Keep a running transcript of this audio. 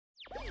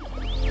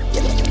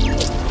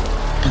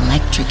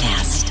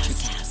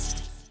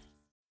Electrocast.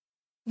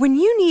 When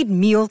you need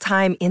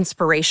mealtime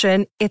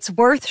inspiration, it's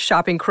worth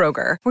shopping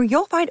Kroger, where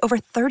you'll find over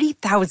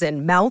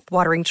 30,000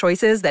 mouth-watering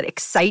choices that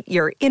excite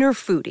your inner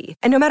foodie.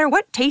 And no matter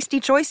what tasty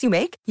choice you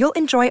make, you'll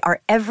enjoy our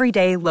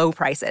everyday low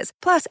prices,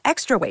 plus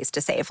extra ways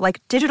to save,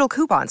 like digital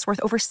coupons worth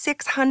over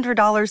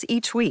 $600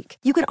 each week.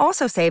 You can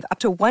also save up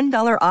to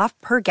 $1 off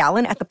per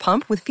gallon at the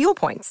pump with fuel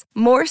points.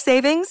 More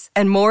savings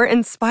and more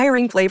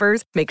inspiring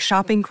flavors make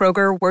shopping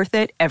Kroger worth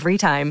it every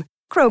time.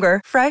 Kroger,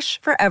 fresh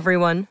for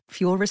everyone.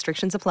 Fuel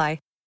restrictions apply.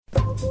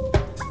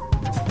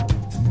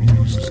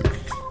 Music,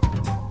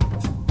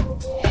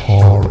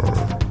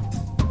 horror,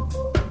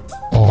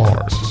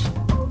 art,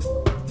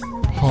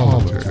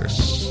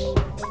 politics,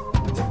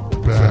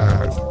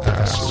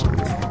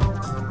 badassery.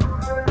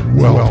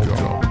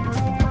 Welcome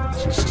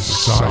to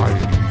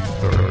Society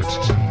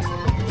 13.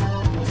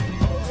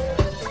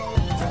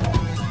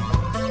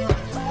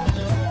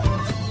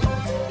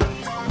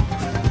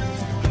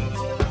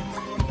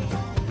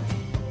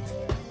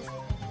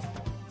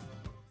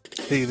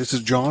 Hey, this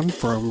is John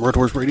from Red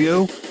Horse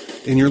Radio,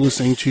 and you're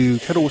listening to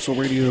Kettle Whistle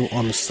Radio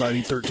on the Society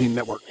 13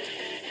 network.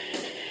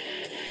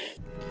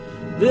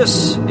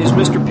 This is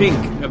Mr.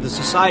 Pink of the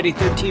Society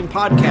 13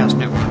 Podcast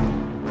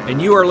Network,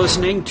 and you are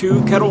listening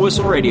to Kettle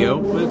Whistle Radio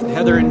with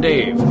Heather and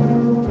Dave,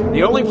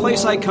 the only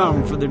place I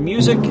come for the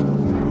music,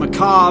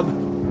 macabre,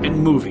 and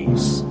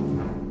movies.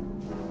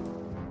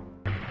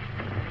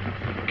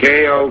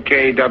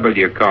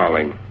 KOKW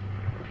calling.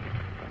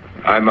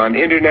 I'm on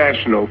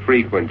international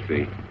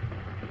frequency.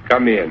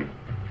 Come in.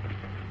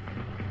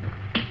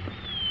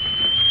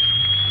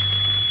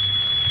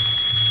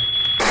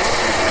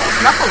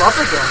 Knuckle up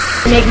again.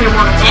 Make me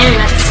want to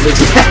dance.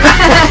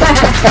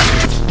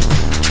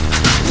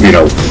 You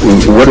know,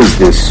 what does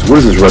this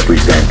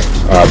represent?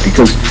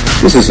 Because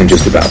this isn't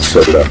just about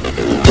soda.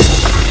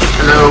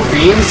 Hello,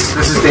 Beans.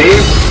 This is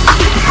Dave.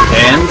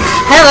 And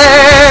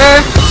Heather.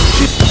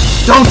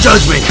 Don't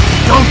judge me.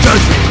 Don't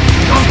judge me.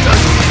 Don't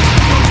judge me.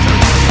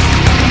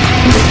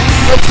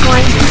 It's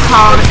going to be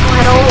called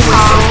Kettle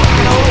Whistle.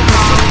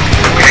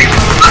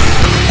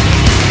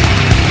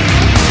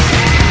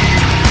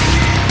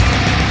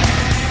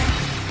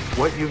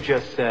 What you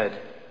just said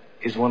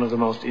is one of the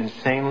most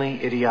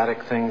insanely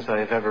idiotic things I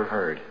have ever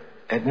heard.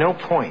 At no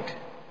point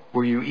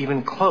were you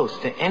even close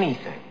to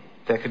anything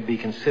that could be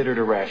considered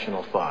a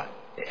rational thought.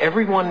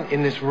 Everyone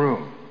in this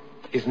room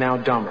is now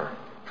dumber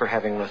for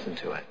having listened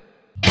to it.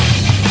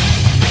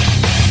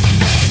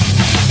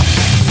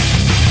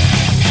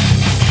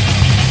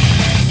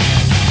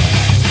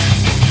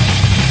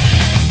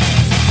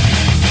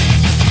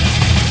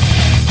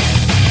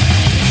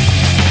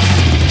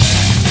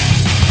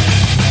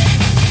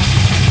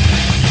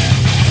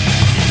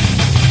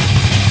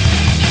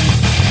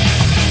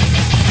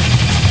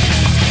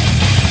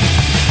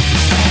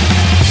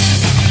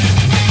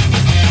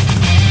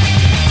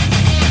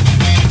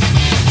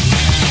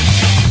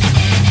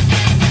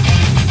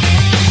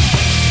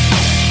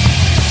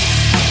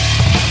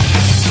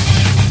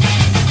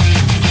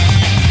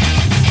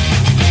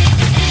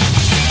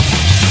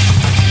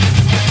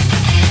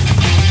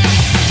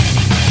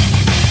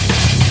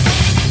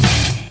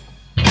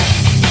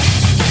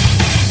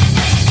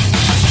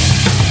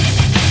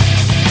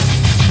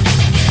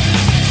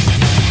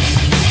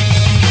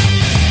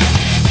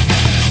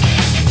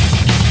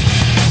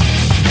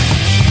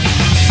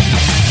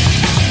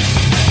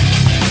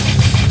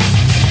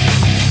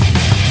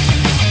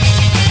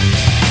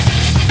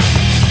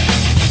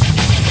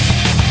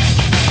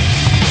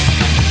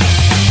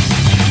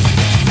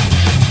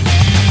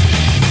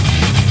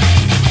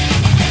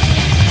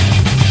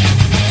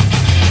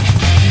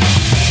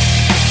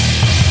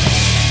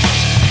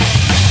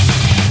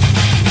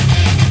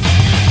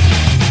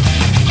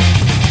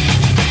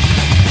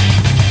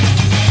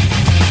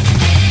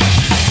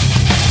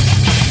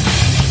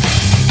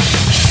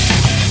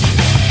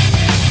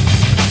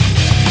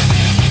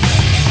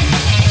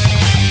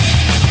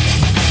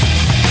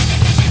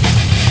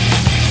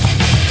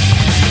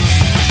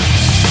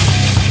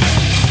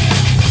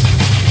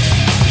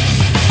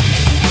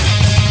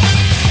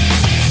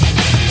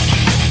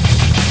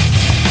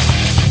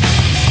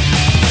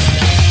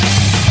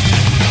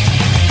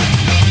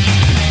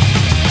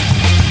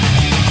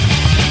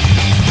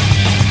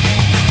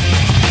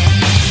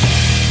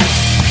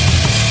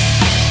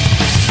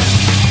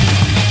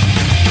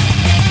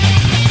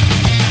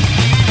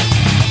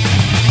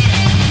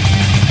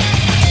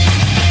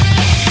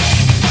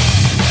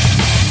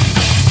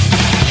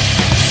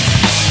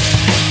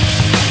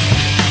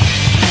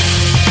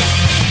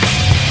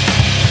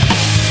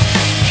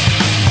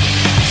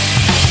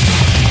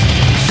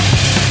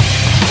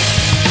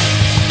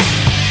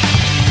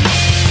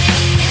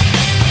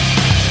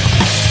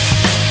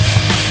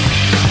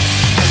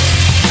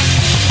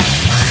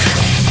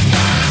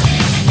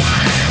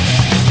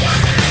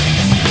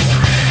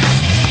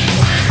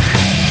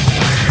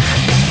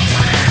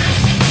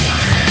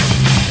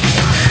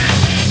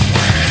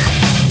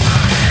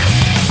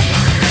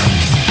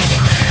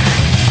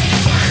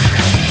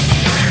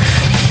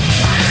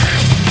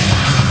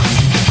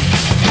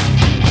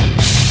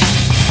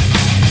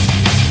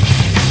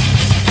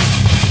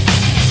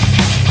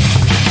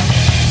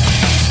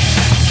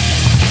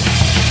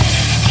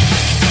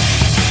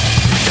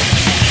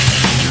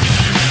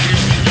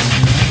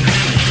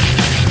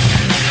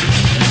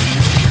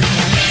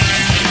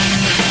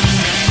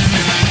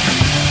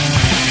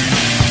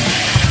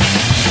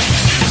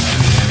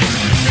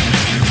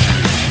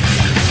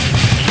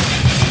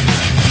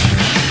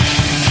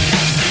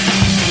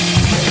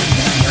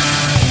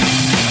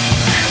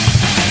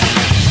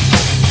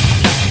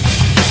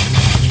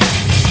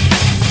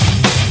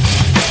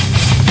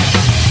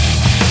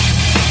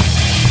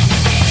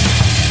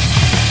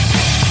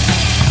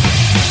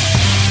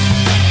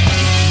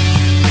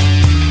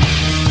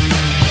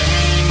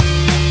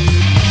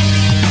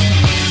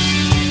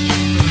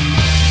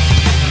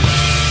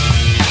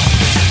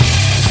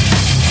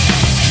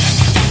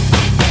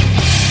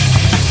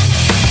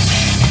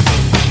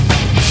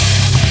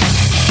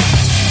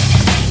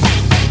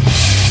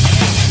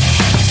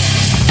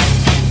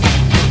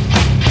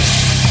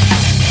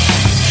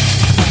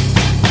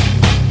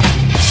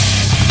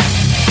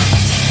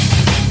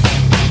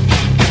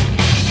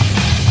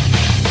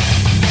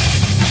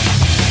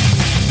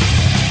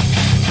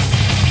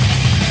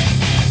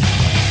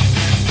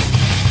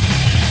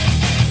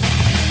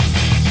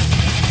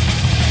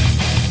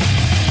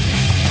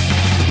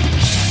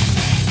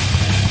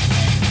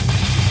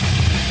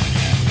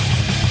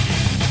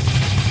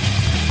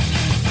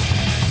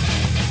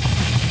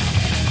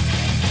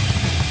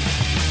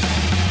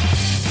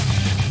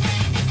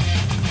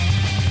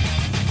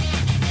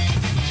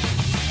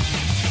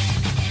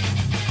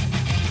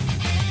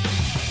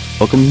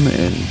 Welcome,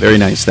 and very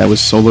nice. That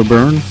was Solar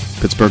Burn,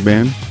 Pittsburgh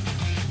band,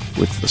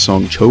 with the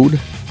song Chode.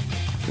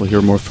 We'll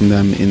hear more from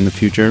them in the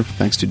future.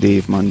 Thanks to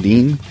Dave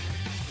Mondine,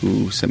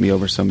 who sent me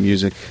over some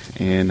music,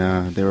 and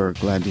they were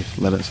glad to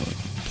let us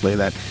play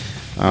that.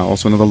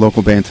 Also, another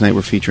local band tonight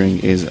we're featuring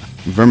is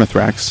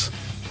Vermithrax,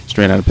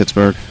 straight out of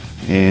Pittsburgh,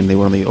 and they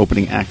were the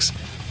opening acts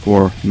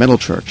for Metal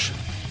Church,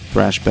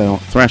 thrash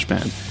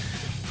band.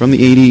 From the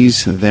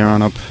 80s, they're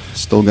on up,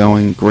 still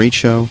going, great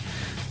show.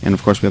 And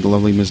of course we have the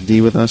lovely Miss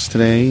D with us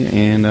today,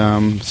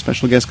 and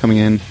special guest coming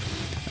in,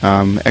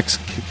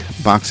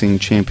 ex-boxing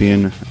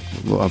champion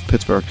of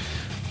Pittsburgh.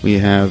 We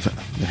have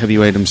the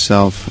heavyweight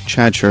himself,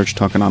 Chad Church,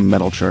 talking on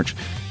Metal Church.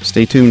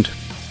 Stay tuned.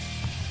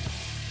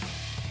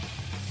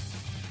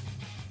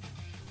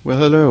 Well,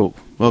 hello.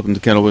 Welcome to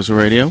Kettle Whistle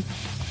Radio.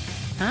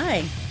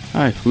 Hi.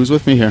 Hi, who's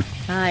with me here?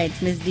 Hi, it's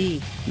Ms.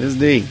 D. Ms.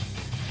 D.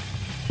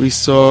 We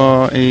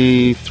saw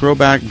a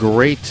throwback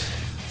great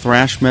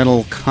thrash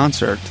metal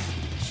concert,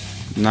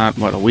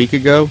 a week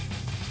ago?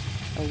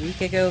 A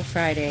week ago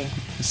Friday.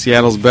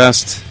 Seattle's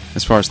best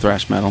as far as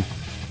thrash metal.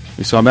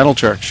 We saw Metal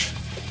Church.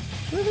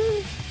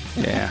 Woohoo!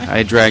 Yeah,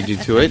 I dragged you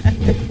to it.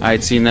 I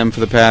had seen them for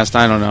the past,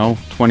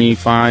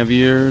 25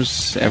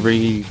 years,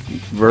 every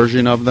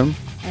version of them.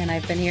 And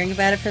I've been hearing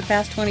about it for the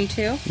past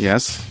 22.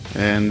 Yes,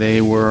 and they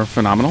were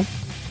phenomenal.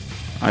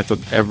 I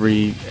thought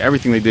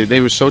everything they did, they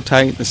were so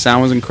tight, the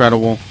sound was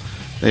incredible.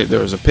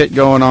 There was a pit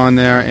going on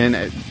there,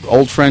 and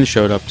old friends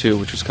showed up too,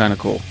 which was kind of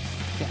cool.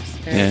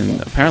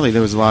 And apparently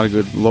there was a lot of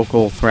good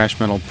local thrash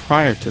metal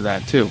prior to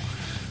that, too.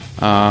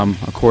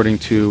 According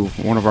to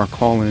one of our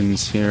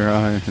call-ins here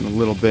in a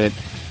little bit,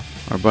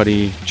 our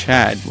buddy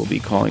Chad will be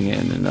calling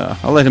in. And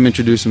I'll let him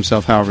introduce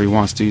himself however he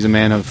wants to. He's a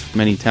man of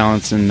many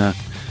talents and,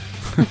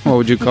 what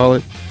would you call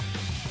it?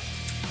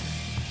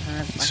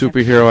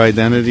 Superhero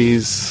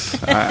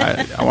identities.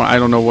 I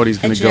don't know what he's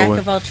going to go with.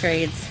 A jack of all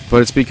trades.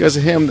 But it's because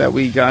of him that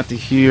we got to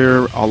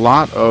hear a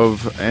lot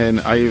of,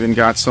 and I even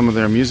got some of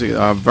their music,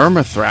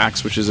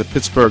 Vermithrax, which is a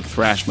Pittsburgh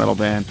thrash metal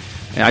band.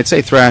 And I'd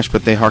say thrash,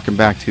 but they harken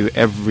back to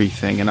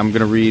everything. And I'm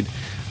going to read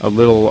a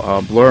little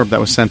blurb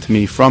that was sent to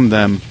me from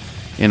them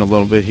in a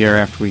little bit here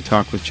after we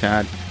talk with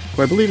Chad,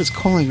 who I believe is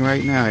calling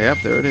right now. Yep,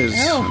 there it is.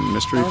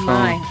 Mystery phone.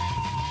 My.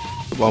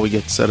 While we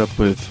get set up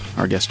with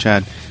our guest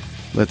Chad,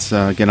 let's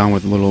get on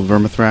with a little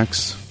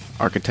Vermithrax,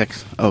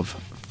 Architects of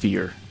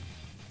Fear.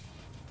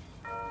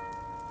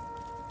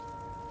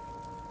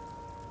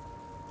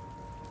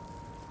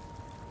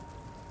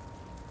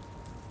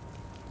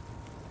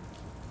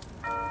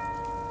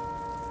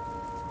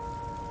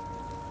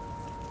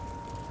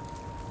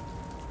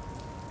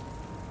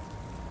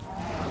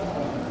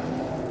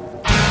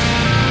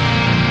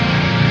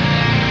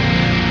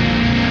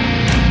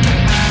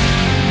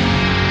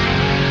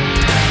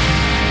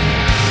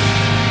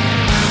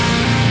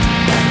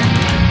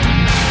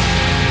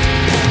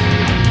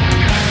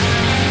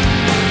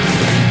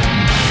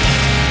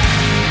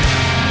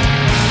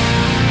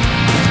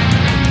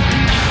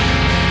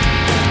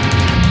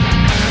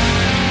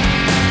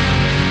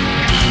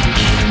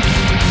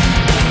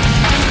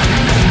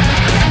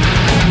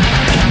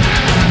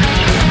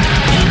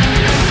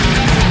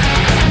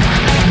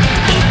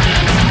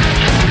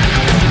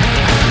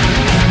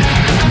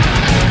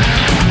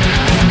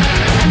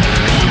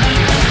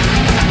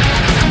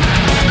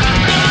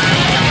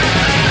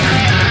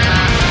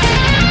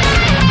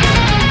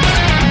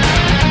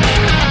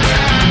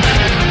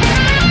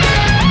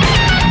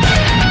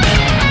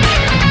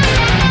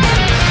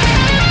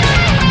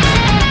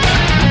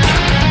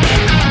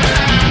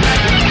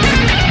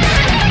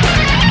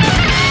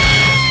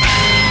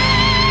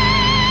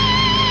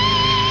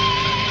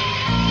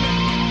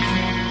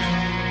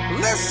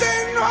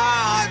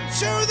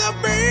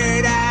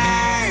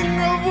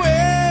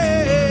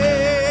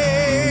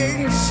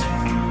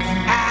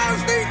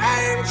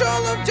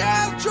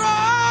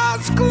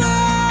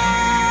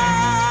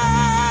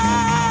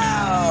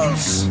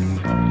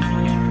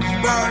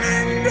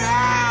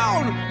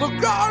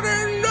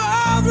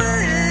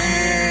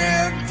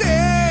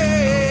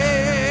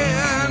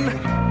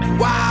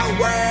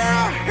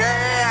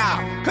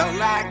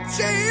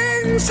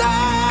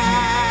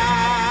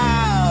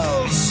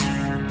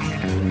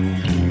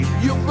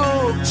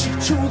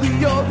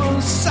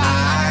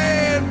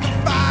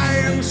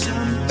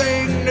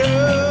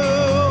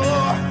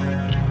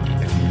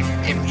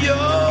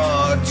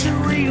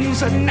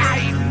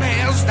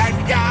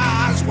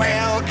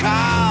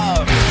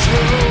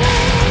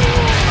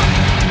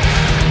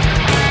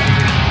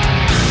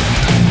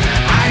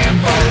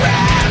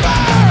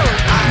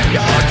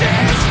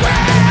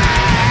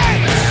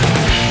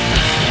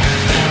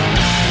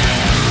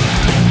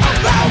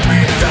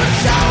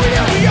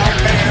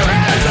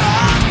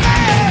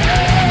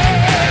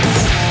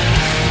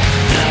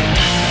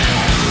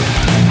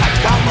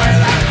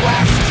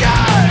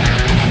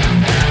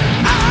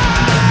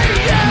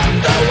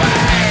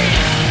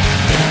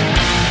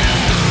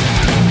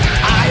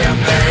 I am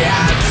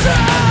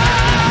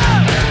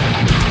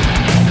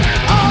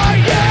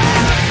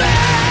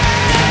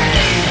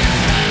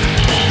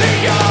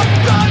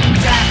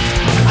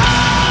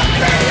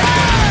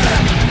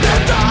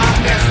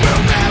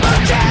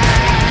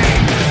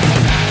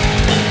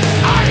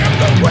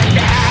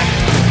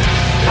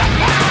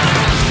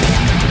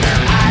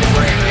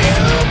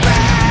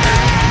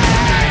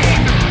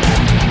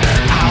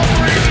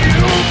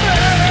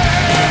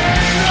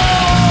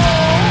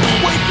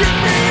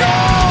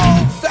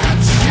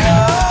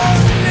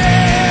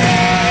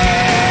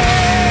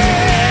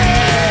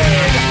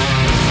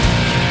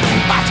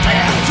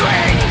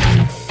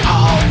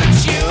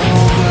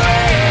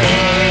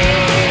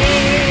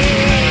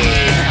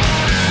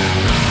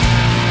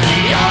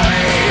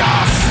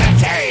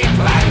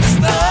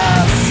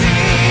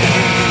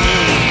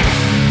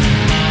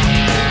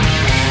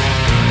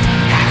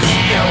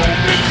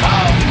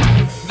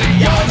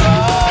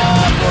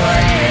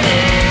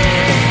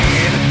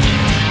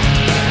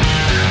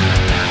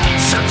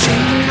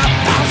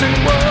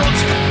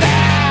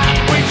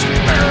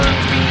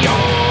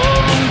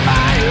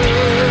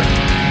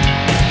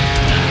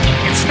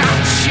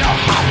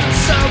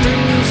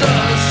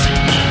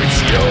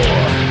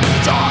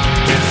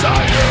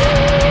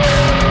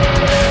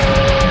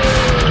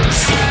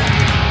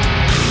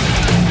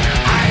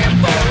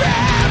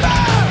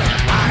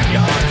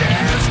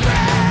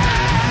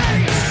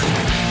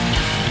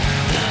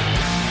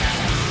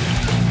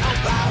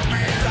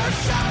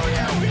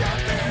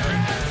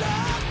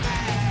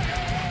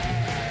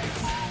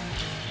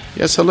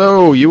Yes,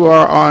 hello. You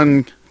are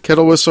on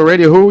Kettle Whistle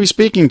Radio. Who are we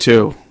speaking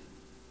to?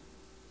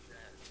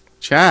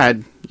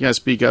 Chad. You gotta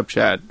speak up,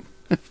 Chad.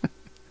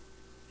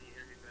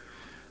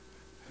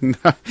 No,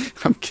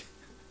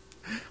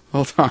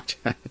 hold on,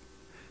 Chad.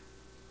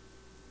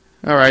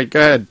 All right, go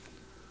ahead.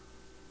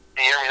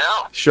 Can you hear me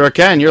now? Sure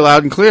can. You're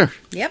loud and clear.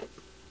 Yep.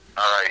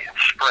 All right,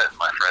 it's Sprint,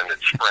 my friend.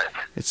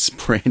 It's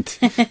Sprint.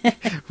 It's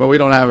Sprint. Well, we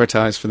don't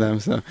advertise for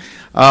them, so.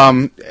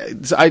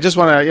 So I just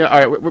want to.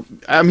 All right,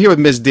 I'm here with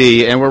Ms.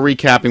 D, and we're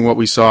recapping what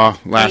we saw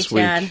last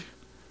week. Chad.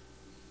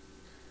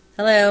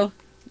 Hello.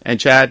 And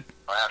Chad.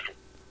 I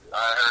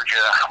heard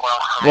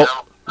you.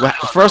 Well,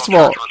 first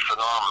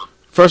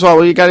of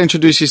all, you got to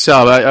introduce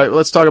yourself.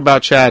 Let's talk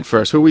about Chad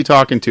first. Who are we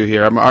talking to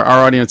here? Our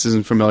audience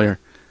isn't familiar.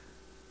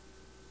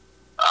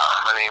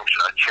 My name's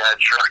Chad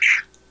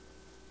Church.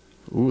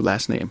 Ooh,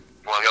 last name.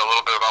 You want to know a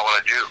little bit about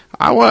what I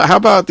do? How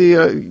about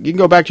you can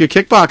go back to your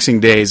kickboxing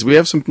days. We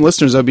have some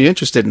listeners that would be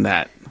interested in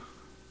that.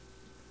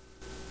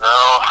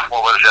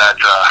 What was that?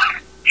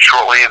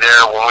 Shortly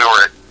there, when we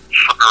were at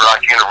Slippery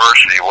Rock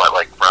University,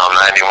 like around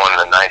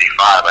 91 to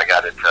 95, I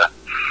got into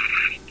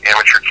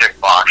amateur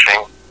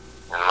kickboxing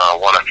and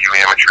won a few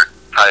amateur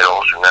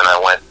titles, and then I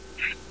went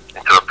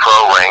into the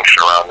pro ranks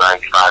around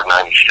 95,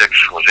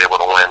 96, was able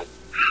to win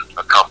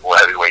a couple of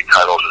heavyweight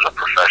titles as a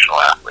professional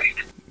athlete.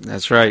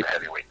 That's right.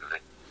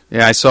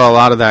 Yeah, I saw a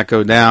lot of that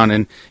go down,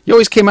 and you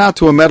always came out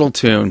to a metal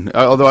tune,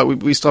 although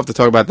we still have to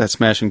talk about that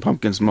Smashing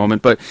Pumpkins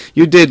moment, but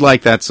you did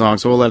like that song,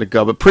 so we'll let it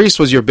go. But Priest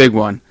was your big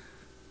one.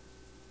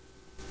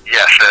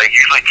 Yes, it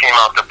usually came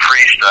out the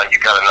Priest, You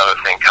Got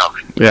Another Thing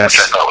Coming, yes.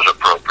 Which I thought was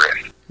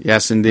appropriate.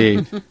 Yes,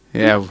 indeed.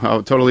 Yeah,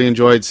 I totally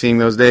enjoyed seeing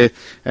those days.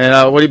 And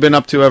what have you been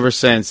up to ever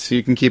since?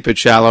 You can keep it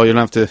shallow. You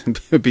don't have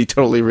to be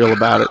totally real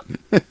about it.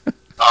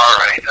 All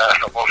right.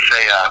 We'll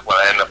say what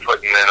I ended up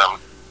putting in. I'm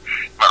in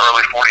my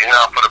early 40s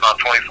now. Put about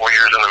 24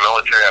 years in the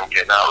military. I'm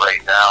getting out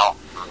right now.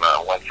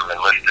 Went from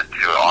enlisted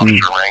to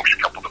officer ranks,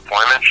 a couple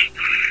deployments.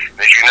 And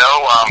as you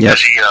know, I'm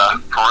busy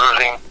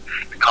perusing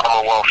the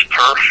Commonwealth's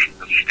turf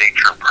as a state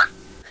trooper.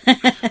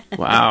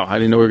 Wow, I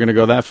didn't know we were going to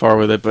go that far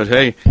with it, but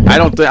hey, I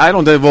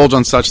don't divulge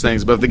on such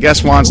things, but if the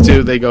guest wants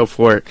to, they go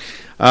for it.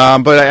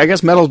 But I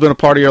guess metal's been a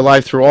part of your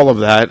life through all of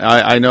that.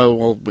 I know,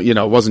 well, you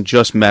know, it wasn't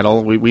just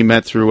metal. We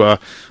met through,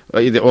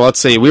 let's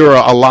see, we were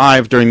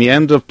alive during the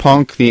end of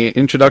punk, the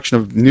introduction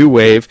of new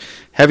wave.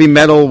 Heavy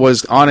metal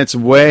was on its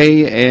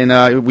way,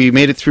 and we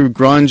made it through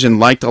grunge and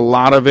liked a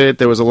lot of it.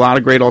 There was a lot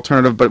of great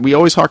alternative, but we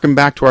always harken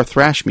back to our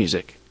thrash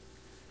music.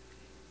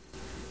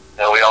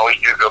 And we always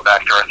do go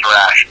back to our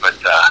thrash, but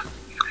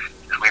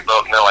as we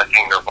both know, I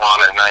think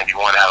Nirvana in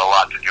 91 had a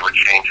lot to do with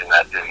changing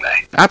that, didn't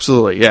they?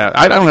 Absolutely, yeah.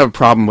 I don't have a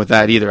problem with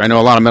that either. I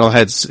know a lot of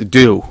metalheads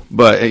do,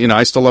 but, you know,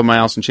 I still love my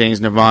Alice in Chains,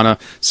 Nirvana,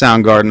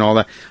 Soundgarden, all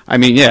that. I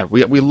mean, yeah,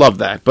 we love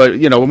that. But,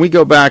 you know, when we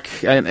go back,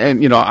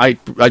 and you know, I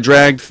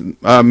dragged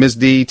Ms.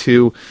 D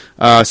to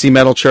see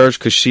Metal Church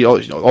because she,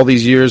 all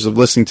these years of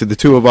listening to the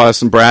two of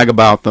us and brag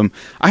about them,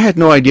 I had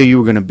no idea you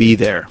were going to be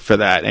there for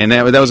that, and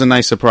that was a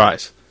nice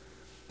surprise.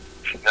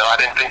 No, I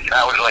didn't think,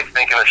 I was like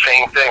thinking the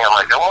same thing. I'm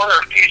like, I wonder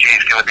if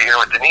DJ's going to be here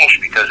with Denise,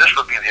 because this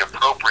would be the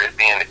appropriate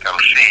band to come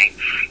see.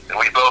 And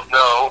we both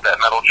know that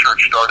Metal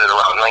Church started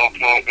around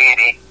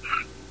 1980,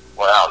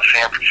 out in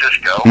San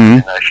Francisco,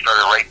 and I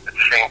started right at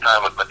the same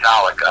time with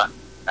Metallica.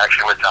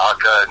 Actually,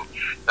 Metallica and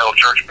Metal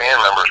Church band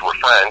members were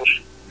friends.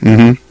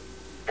 And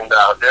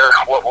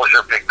what was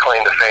their big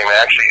claim to fame?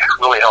 They actually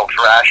really helped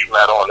thrash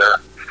metal, and their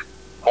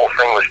whole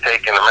thing was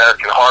taking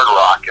American hard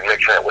rock and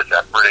mixing it with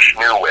that British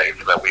new wave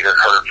that we had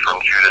heard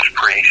from Judas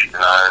Priest and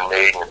Iron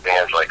Maiden and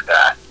bands like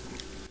that.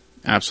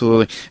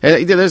 Absolutely.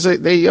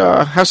 They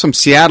have some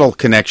Seattle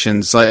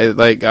connections.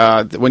 Like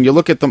when you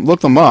look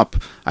them up.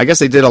 I guess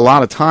they did a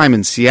lot of time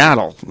in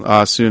Seattle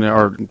sooner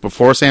or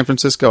before San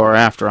Francisco or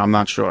after. I'm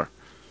not sure.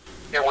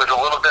 It was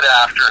a little bit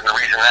after, and the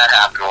reason that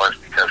happened was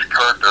because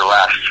Kurt, their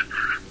last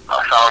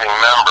founding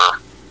member,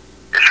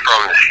 is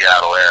from the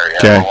Seattle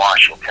area,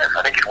 Washington.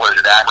 I think it was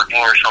at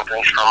Aberdeen or something.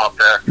 He's from up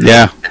there.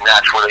 Yeah. And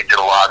that's where they did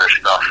a lot of their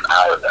stuff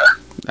out of there.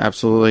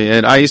 Absolutely.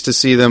 And I used to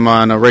see them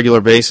on a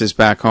regular basis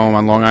back home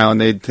on Long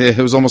Island. It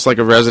was almost like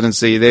a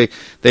residency.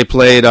 They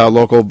played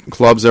local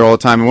clubs there all the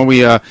time. And when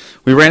we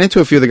ran into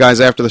a few of the guys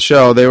after the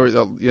show, they were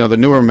the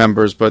newer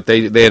members, but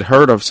they had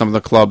heard of some of the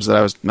clubs that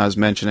I was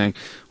mentioning,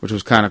 which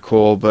was kind of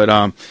cool.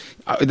 But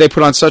they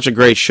put on such a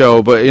great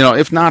show. But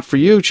if not for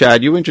you,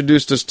 Chad, you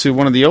introduced us to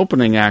one of the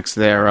opening acts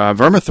there,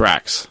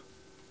 Vermithrax.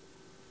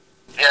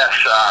 Yes,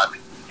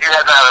 you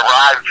had not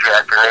arrived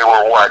yet, and they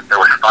were what? There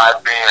was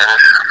 5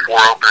 bands, 4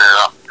 opening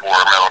up for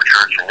Metal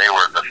Church, and they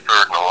were the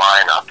third in the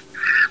lineup.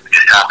 We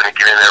just happened to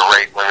get in there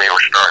right when they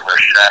were starting their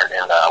set,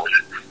 and I was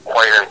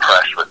quite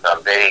impressed with them.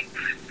 They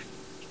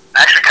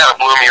actually kind of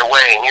blew me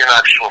away, and you're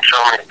not seeing so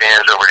many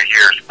bands over the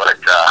years, but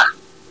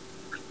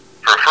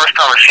for the first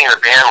time I've seen a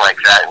band like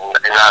that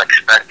and not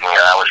expecting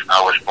it,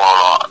 I was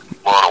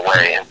blown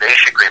away, and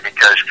basically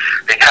because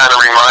they kind of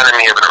reminded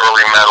me of an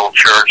early Metal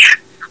Church,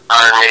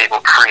 Iron Maiden,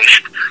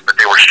 Priest, but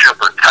they were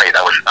super tight.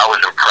 I was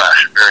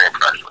impressed, very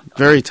impressed with them.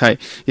 Very tight.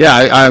 Yeah,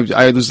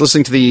 I was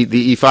listening to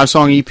the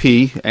 5-song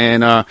EP,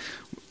 and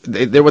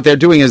what they're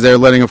doing is they're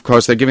letting, of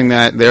course, they're giving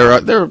that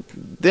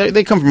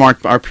they come from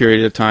our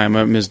period of time,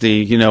 Ms.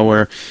 D, you know,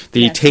 where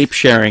the tape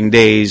sharing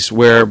days,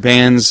 where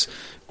bands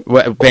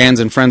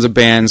and friends of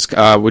bands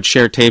would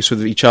share tapes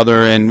with each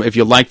other, and if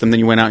you liked them, then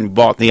you went out and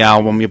bought the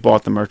album, you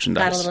bought the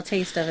merchandise. Got a little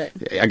taste of it.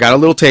 I got a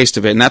little taste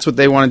of it, and that's what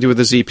they want to do with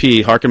this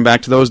EP, harken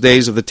back to those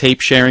days of the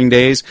tape sharing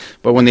days.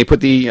 But when they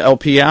put the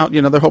LP out,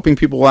 you know, they're hoping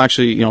people will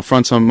actually, you know,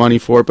 front some money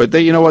for it. But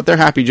they, you know what, they're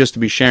happy just to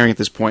be sharing at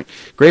this point.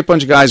 Great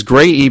bunch of guys,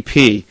 great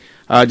EP.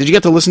 Did you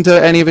get to listen to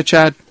any of it,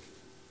 Chad?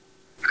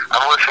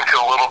 I listened to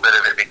a little bit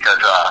of it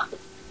because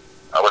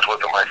I was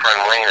with my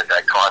friend Wayne at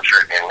that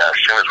concert, and as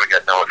soon as we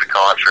got done with the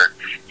concert,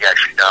 he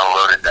actually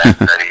downloaded that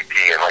EP,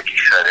 and like you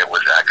said, it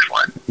was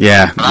excellent.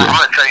 Yeah. But I'm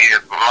going to tell you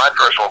my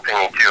personal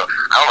opinion, too.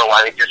 I don't know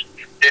why they just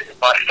didn't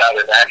bust out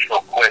an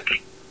actual quick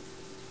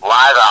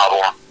live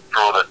album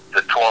for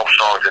the 12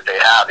 songs that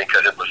they have,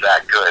 because it was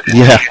that good. And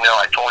Yeah. as you know,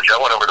 I told you I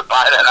went over to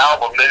buy that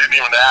album, they didn't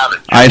even have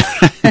it.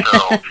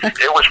 So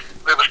it was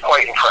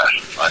quite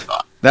impressive, I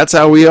thought. That's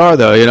how we are,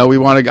 though. You know, we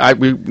want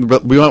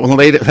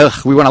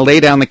to lay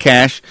down the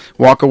cash,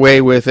 walk away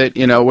with it.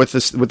 You know, with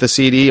the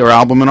CD or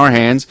album in our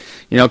hands.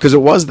 You know, because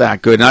it was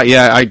that good. And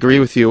I agree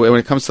with you. When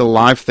it comes to the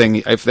live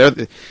thing, if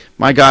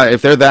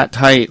they're that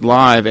tight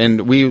live,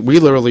 and we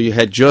literally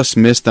had just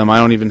missed them. I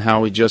don't even know how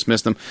we just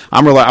missed them.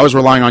 I was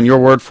relying on your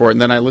word for it,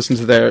 and then I listened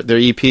to their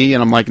EP,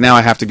 and I'm like, now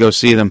I have to go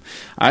see them.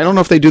 I don't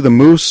know if they do the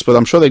Moose, but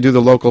I'm sure they do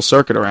the local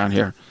circuit around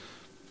here.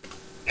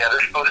 Yeah,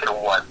 they're supposed to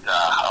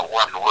we'll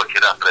have to look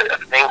it up, but I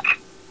think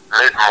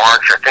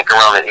mid-March, I think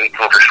around the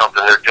 18th or something,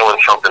 they're doing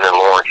something in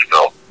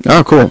Lawrenceville. Oh,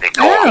 cool. They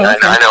told me. I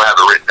know I have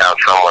it written down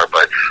somewhere,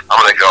 but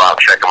I'm going to go out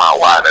and check them out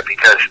live,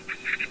 because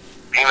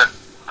even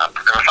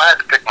if I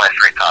had to pick my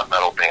 3 top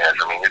metal bands,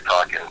 I mean, you're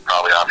talking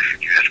probably obviously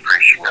Judas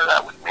Priest, you know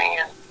that with me,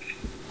 and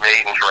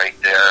Maiden's right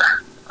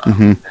there,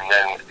 and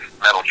then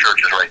Metal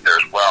Church is right there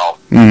as well,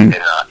 and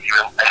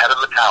even ahead of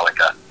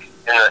Metallica.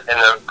 And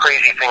the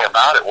crazy thing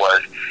about it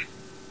was,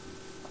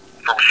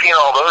 from seeing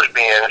all those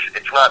bands,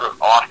 it's not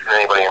often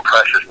anybody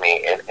impresses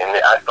me, and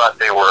I thought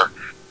they were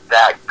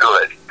that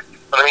good.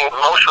 But I mean,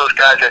 most of those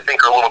guys I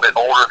think are a little bit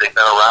older, they've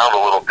been around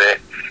a little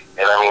bit,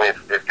 and I mean,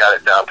 they've got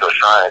it down to a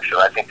science, and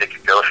I think they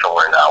could go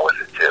somewhere now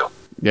with it too.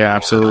 Yeah,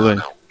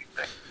 absolutely.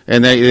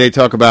 And they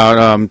talk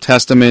about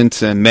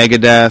Testament and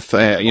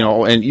Megadeth, you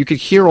know, and you could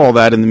hear all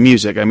that in the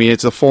music. I mean,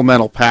 it's a Full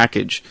Metal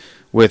package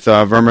with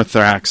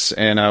Vermithrax,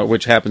 and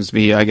which happens to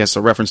be, I guess,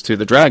 a reference to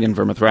the dragon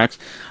Vermithrax.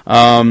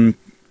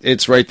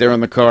 It's right there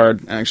on the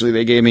card. Actually,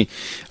 they gave me,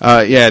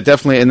 yeah,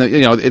 definitely. And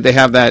you know, they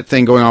have that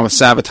thing going on with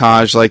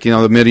Savatage, like, you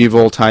know, the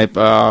medieval type.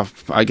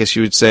 I guess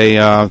you would say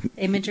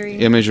imagery.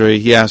 Imagery,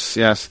 yes,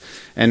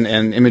 and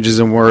images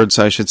and words,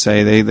 I should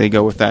say. They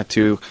go with that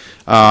too.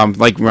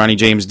 Like Ronnie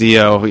James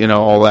Dio, you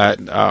know, all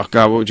that. God,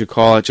 what would you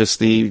call it? Just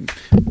the,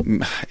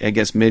 I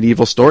guess,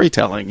 medieval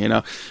storytelling, you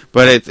know.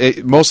 But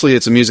it mostly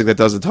it's the music that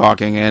does the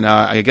talking, and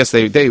I guess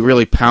they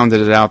really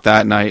pounded it out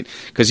that night,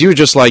 because you were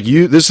just like,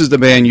 this is the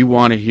band you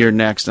want to hear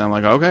next. And I'm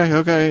like,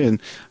 okay,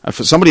 and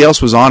somebody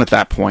else was on at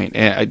that point,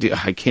 and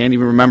I can't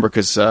even remember,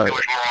 because it was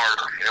Martyr.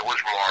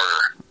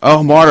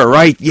 Oh, Martyr,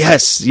 right?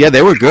 Yes, yeah,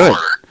 they were good.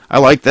 I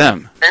like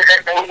them. And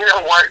you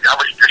know what? I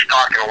was just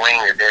talking to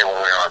Wayne today when we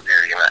were out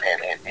there, you know,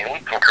 and he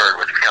concurred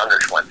with me on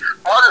this one.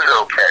 Martyr's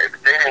okay,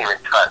 but they didn't even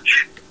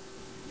touch.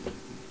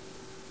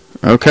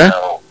 Okay. You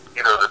know,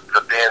 either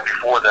the band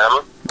before them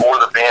or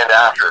the band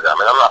after them,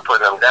 and I'm not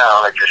putting them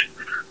down. I just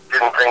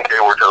didn't think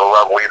they were to the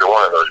level either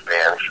one of those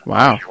bands.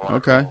 Wow.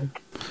 Okay.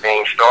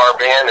 Being star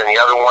band and the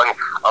other one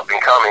up and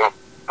coming,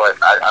 but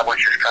I was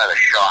just kind of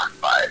shocked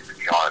by it, to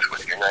be honest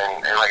with you. And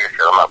like I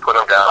said, I'm not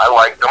putting them down. I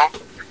liked them,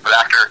 but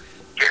after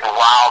getting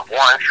wowed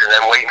once and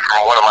then waiting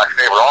for one of my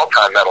favorite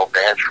all-time metal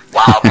bands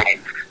wowed me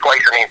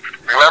twice. I mean,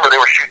 remember they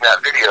were shooting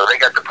that video. They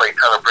got to play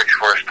Ton of Bricks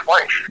for us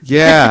twice.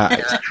 Yeah.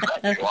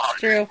 That's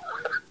true.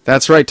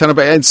 That's right, Ton of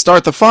Bricks. And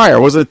Start the Fire.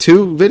 Was it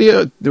 2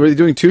 video? Were they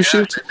doing 2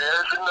 shoots?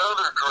 There's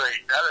another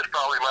great. That is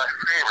probably my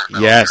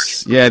favorite.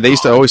 Yes. Yeah, they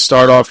used to always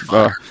start off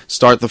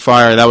Start the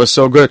Fire. That was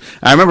so good.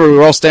 I remember we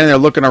were all standing there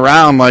looking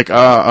around like,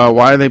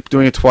 why are they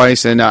doing it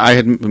twice? And I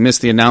had missed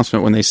the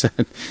announcement when they said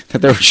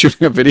that they were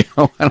shooting a video.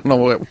 I don't know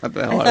what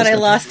the hell I thought I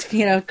lost,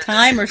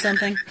 time or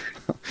something.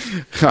 Well,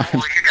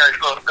 you guys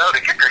both know to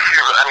get their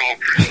shoe. I mean,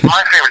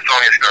 my favorite song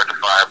is Start the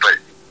Fire, but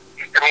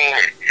I mean,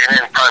 and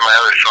then probably my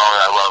other song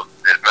I love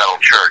is Metal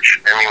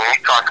Church. I mean, when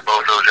you talk about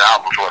those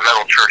albums, when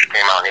Metal Church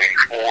came out in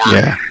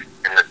 '84,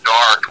 and The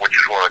Dark, which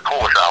is one of the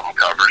coolest album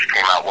covers,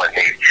 came out in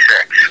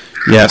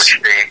 '86. Yes. Which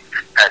they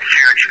had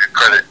huge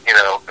credit,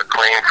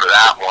 acclaim for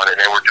that one, and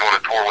they were doing a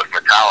tour with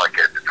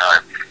Metallica at the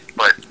time.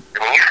 But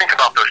when you think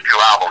about those 2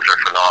 albums, they're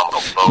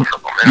phenomenal, both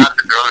of them. And not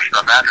that the other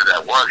stuff after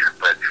that wasn't,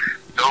 but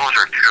those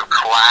are 2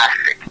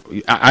 classic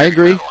I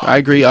agree. I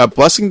agree.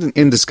 Blessing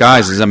in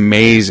Disguise is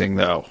amazing,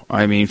 though.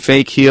 I mean,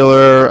 Fake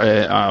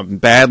Healer,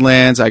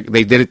 Badlands.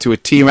 They did it to a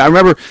team. I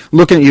remember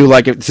looking at you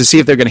like to see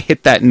if they're going to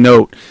hit that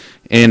note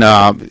in,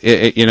 from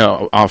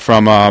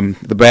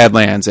the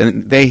Badlands,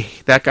 and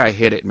that guy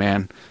hit it,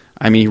 man.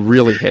 I mean, he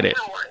really hit it.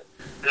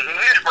 You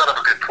just brought up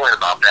a good point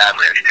about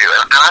Badlands too,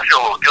 and I feel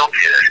a little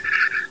guilty of this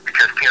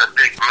because being a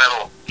big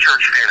metal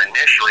church fan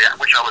initially,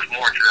 which I was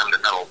more into them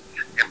than metal.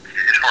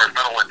 As far as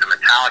metal went to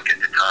Metallica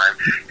at the time,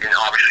 and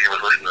obviously I was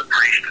listening to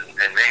Priest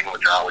and Maiden,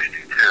 which I always do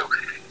too.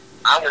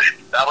 I was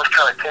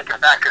kind of taken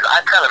back because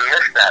I kind of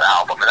missed that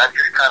album, and I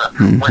just kind of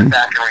went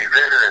back and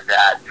revisited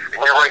that.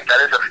 And you're right,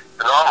 that is a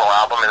phenomenal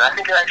album, and I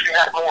think it actually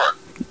had more,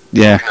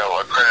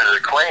 accredited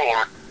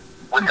acclaim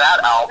with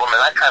that album,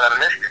 and I kind of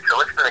missed it. So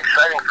it's been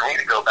exciting for me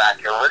to go back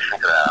and listen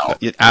to that album.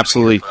 Yeah,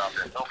 absolutely.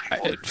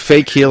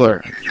 Fake Healer.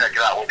 Check it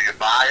out. Whether you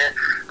buy it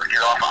or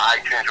get off of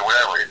iTunes or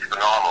whatever, it's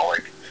phenomenal.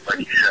 Like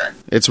you said.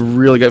 It's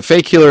really good.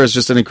 Fake Healer is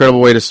just an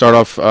incredible way to start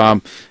off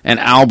an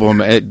album,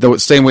 the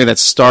same way that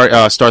Start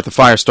the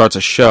Fire starts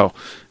a show.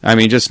 I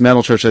mean, just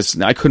Metal Church,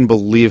 I couldn't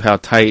believe how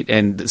tight,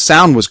 and the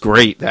sound was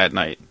great that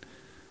night.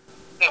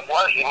 It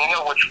was, and you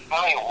know what's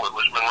funny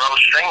was when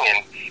Rose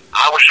singing,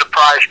 I was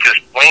surprised because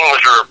Wayne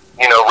was her,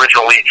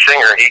 original lead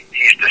singer.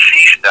 He's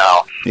deceased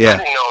now.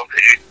 Yeah.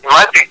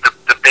 My big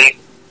debate,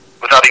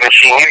 without even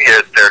seeing you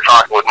yet there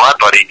talking with my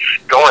buddy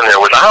going there,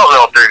 was I don't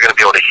know if they're going to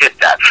be able to hit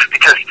that,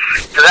 because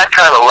to that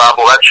kind of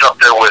level, that's up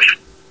there with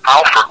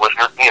Halford, with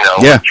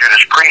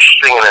Judas Priest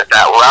singing at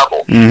that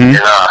level. Mm-hmm.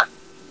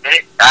 And he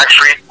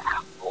actually,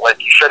 like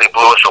you said, he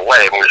blew us away.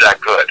 I mean, he was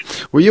that good.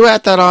 Were you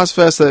at that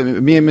Ozfest?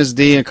 Me and Ms.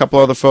 D and a couple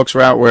other folks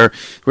were out where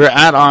we were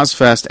at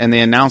Ozfest, and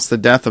they announced the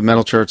death of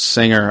Metal Church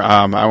singer.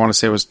 I want to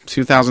say it was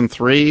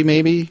 2003,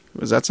 maybe?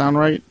 Does that sound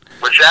right?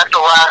 Was that the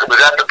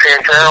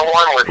Pantera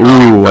one? With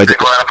the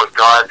lineup with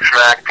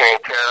Godsmack,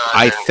 Pantera,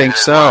 I think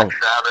so.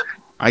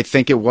 I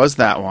think it was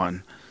that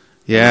one.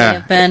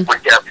 Yeah. Ben.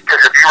 Yeah,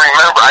 because if you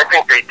remember, I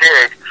think they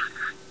did,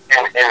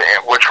 and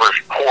which was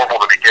horrible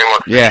to begin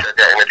with. Yeah.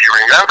 And if you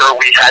remember,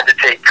 we had to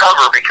take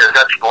cover because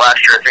that's the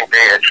last year I think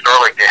they had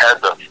Starlight. They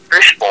had the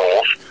fish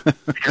bowls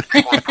because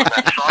people were putting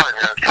that song in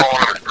there and throwing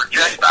them as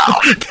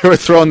projectiles. They were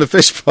throwing the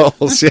fish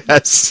bowls.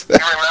 Yes. You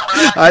remember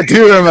that? I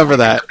do remember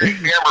that. The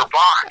Amber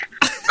Bond.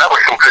 That was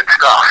some good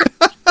stuff.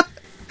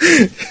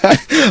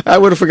 I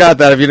would have forgot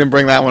that if you didn't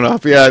bring that one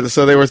up. Yeah,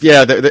 so there was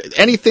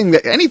anything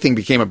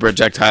became a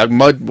projectile,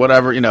 mud,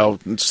 whatever,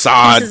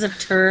 sod,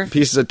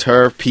 pieces of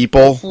turf,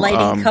 people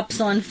lighting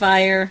cups on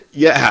fire.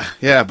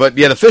 Yeah, but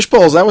the fish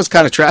bowls, that was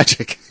kind of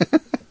tragic. I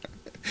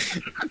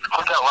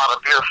got a lot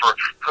of beer it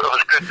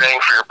was good bang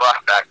for your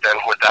buck back then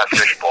with that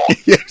fish bowl.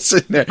 Yeah,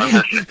 sitting there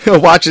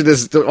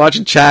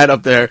watching Chad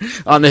up there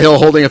on the hill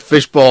holding a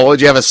fish bowl. Did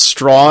you have a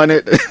straw in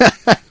it?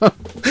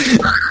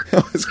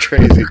 That was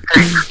crazy. Hey,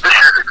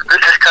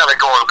 this is kind of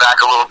going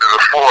back a little bit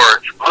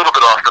before, a little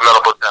bit off the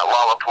metal, but that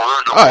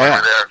Lollapalooza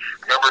over there.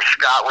 Remember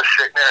Scott was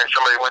sitting there and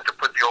somebody went to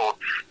put the old,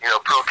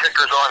 poo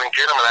kickers on and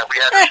get him, and we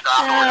had to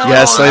stop him.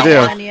 Yes, I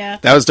do.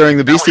 That was during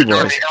the Beastie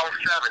Boys.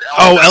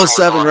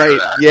 L7, right.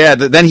 Yeah,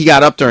 then he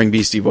got up during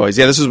Beastie Boys.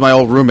 Yeah, this was my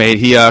old roommate.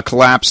 He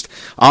collapsed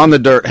on the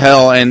dirt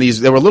hill, and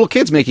there were little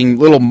kids making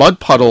little mud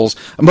pie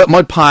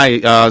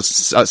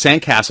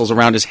sandcastles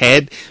around his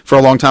head for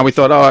a long time. We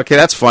thought, okay,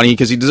 that's funny,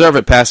 because he deserved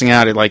it passing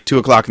out at like 2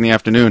 o'clock in the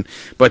afternoon.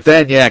 But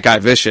then, it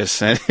got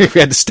vicious, and we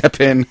had to step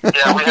in.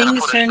 Yeah, we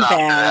Things turned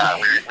bad.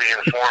 We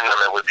informed them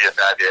it would be a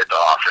bad day at the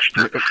office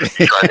to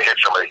try to hit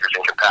somebody who's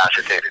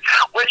incapacitated,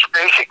 which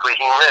basically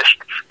he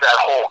missed that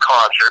whole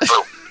concert,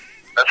 but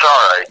that's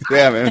all right.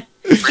 Yeah, man.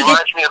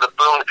 Reminds me of the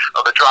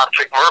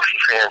Dropkick Murphy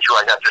fans who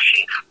I got to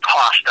see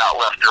tossed out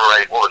left and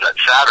right. What was that,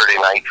 Saturday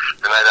night,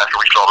 the night after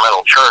we saw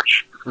Metal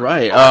Church?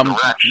 Right.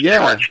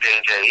 Yeah.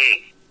 Stage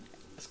AE.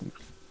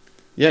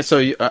 Yeah,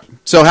 so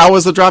how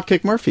was the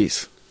Dropkick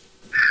Murphys?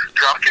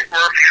 Dropkick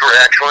Murphys were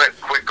excellent.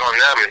 Quick on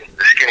them,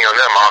 the skinny on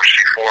them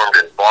obviously formed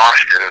in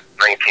Boston in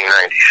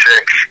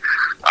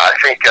 1996. I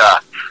think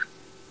the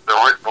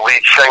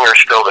lead singer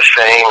is still the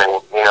same, and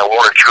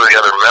one or two of the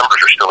other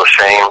members are still the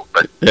same,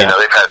 but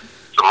they've had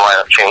some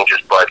lineup changes.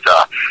 But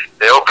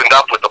they opened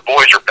up with "The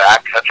Boys Are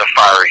Back." That's a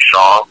fiery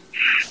song.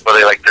 But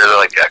they're like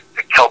a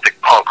Celtic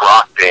punk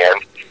rock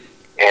band,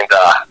 and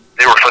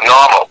they were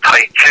phenomenal.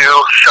 Tight too,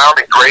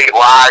 sounded great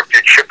live.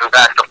 Did shipping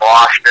back to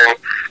Boston,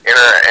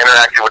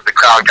 interacted with the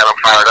crowd, got them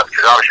fired up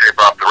because obviously they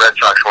brought up the Red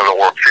Sox win the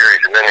World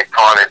Series, and then they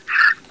taunted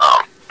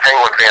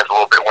Penguin fans a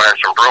little bit wearing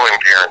some Bruin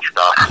gear and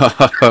stuff.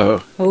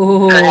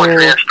 Penguin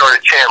fans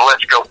started chanting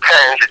 "Let's go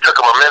Pens." It took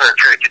them a minute or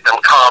two to get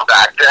them calmed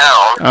back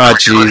down. Oh,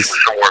 jeez.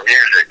 Some more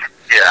music.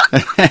 Yeah.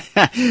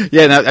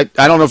 Yeah, now,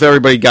 I don't know if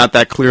everybody got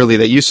that clearly,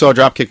 that you saw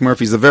Dropkick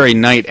Murphys the very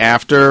night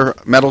after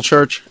Metal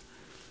Church.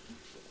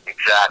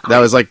 Exactly. That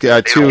was like 2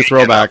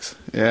 throwbacks.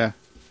 Yeah.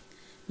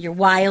 Your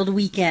wild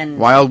weekend.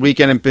 Wild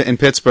weekend in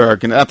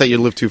Pittsburgh. And not that you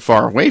live too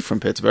far away from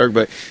Pittsburgh,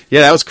 but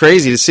yeah, that was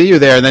crazy to see you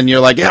there. And then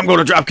you're like, I'm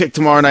going to Dropkick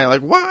tomorrow night.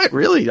 Like, what?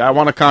 Really? I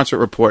want a concert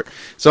report.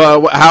 So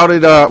what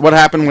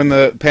happened when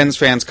the Pens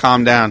fans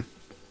calmed down?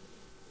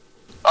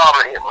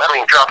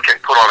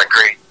 Dropkick put on a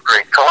great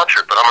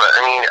concert, but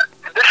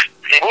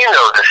and you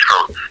know this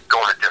from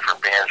going to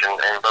different bands,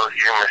 and both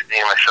you, Miss D,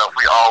 and myself,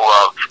 we all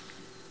love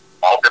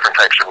all different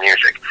types of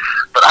music.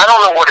 But I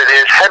don't know what it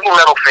is. Heavy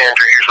metal fans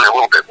are usually a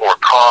little bit more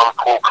calm,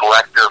 cool,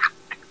 collective.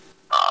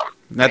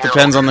 That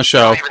depends on the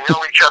show. You don't even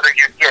know each other.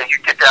 You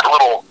get that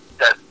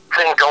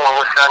thing going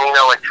with them.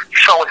 Like you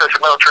saw with us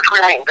at Metal Church,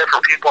 we were meeting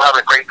different people,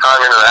 having a great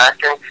time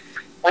interacting.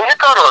 When you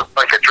go to a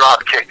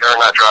Dropkick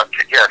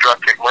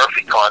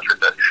Murphy concert,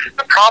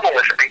 the problem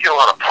is that they get a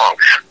lot of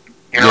punks.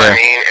 You know what I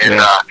mean? And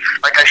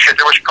like I said,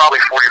 there was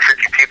probably 40 or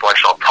 50 people I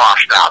saw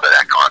tossed out of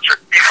that concert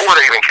before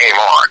they even came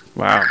on.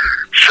 Wow.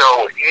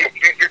 So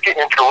you're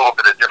getting into a little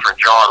bit of different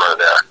genre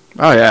there.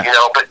 Oh, yeah.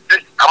 But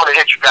I'm going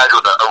to hit you guys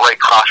with a right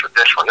cross with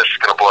this one. This is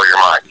going to blow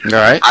your mind. All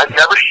right. I've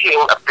never seen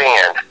a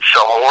band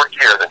sell more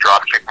gear than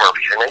Dropkick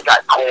Murphys, and they got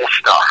cool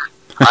stuff.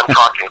 I'm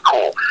talking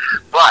cool.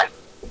 But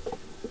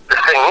the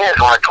thing is,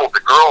 when I told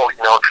the girl,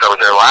 because I was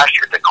there last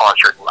year at the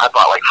concert, I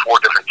bought like 4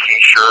 different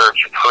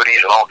T-shirts and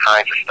hoodies and all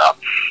kinds of stuff.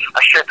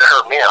 I said to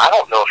her, man, I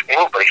don't know if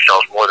anybody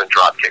sells more than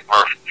Dropkick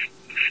Murphys.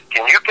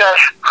 Can you guess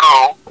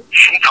who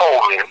she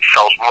told me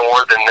sells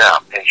more than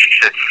them? And she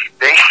said,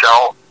 they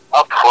sell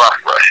a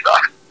plethora of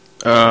stuff.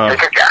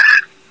 Take a guess.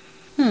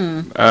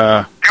 You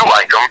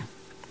like them.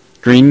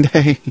 Green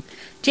Day?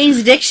 Jane's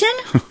Addiction?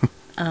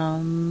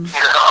 No,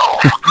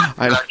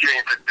 not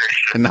Jane's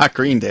Addiction. Not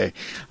Green Day.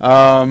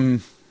 No.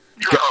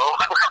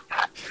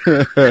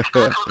 Well,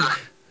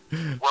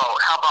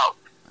 how about,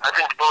 I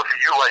think both of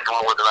you like them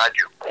more than I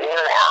do.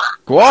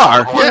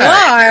 Guar? Yeah.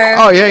 Guar.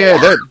 Oh,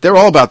 yeah. They're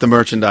all about the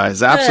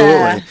merchandise.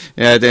 Absolutely.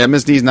 Yeah,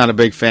 MSD's not a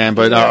big fan,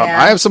 but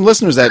I have some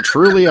listeners that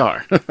truly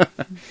are.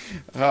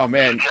 Oh,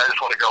 man. Yeah, I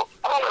just want to go,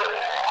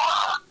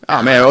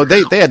 Oh, man.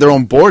 They had their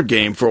own board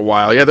game for a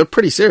while. Yeah, they're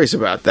pretty serious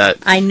about that.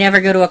 I never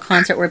go to a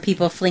concert where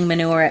people fling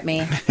manure at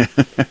me.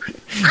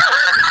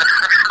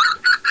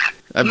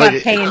 I'm not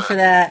paying for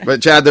that.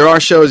 But Chad, there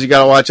are shows you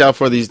got to watch out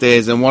for these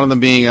days, and one of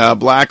them being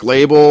Black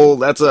Label.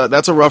 That's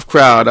a rough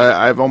crowd.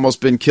 I've almost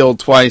been killed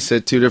twice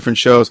at 2 different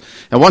shows,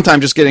 and one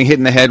time just getting hit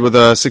in the head with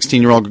a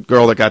 16-year-old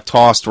girl that got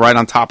tossed right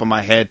on top of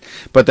my head.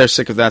 But they're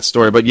sick of that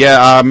story. But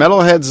yeah,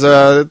 metalheads,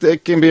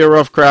 it can be a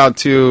rough crowd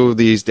too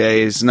these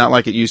days. Not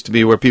like it used to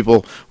be where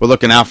people were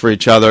looking out for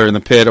each other in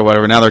the pit or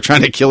whatever. Now they're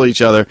trying to kill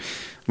each other.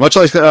 Much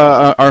like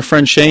our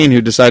friend Shane, who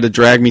decided to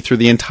drag me through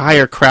the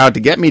entire crowd to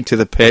get me to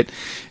the pit,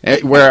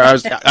 where I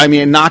was,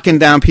 knocking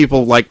down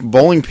people like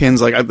bowling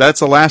pins. Like that's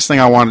the last thing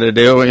I wanted to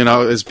do,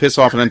 is piss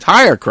off an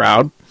entire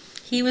crowd.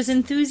 He was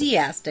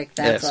enthusiastic,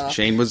 that's all. Yes,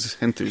 Shane was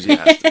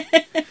enthusiastic. and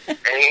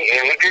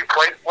he did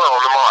quite well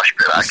in the mosh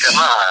pit. I kept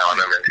my eye on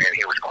him, and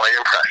he was quite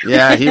impressive.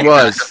 Yeah, he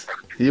was.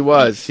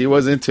 He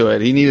was into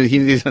it. He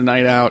needed a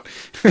night out.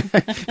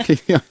 he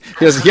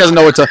doesn't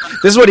know what to.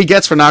 This is what he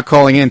gets for not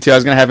calling in too. I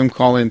was going to have him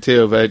call in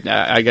too, but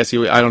I guess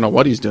I don't know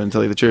what he's doing, to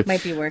tell you the truth.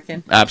 Might be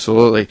working.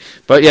 Absolutely.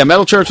 But yeah,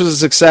 Metal Church was a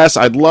success.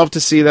 I'd love to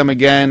see them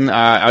again.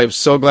 I'm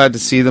so glad to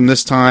see them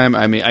this time.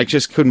 I mean, I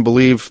just couldn't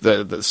believe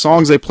the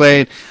songs they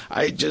played.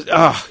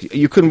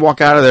 You couldn't walk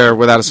out of there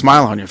without a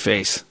smile on your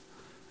face.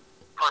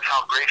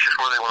 How gracious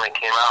were they when they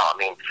came out? I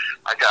mean,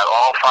 I got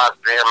all 5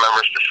 band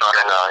members to sign,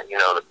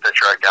 the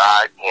picture I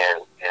got,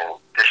 and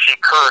to see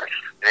Kurt.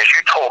 And as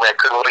you told me, I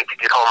couldn't wait to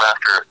get home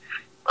after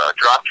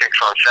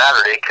Dropkicks on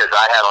Saturday because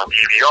I had on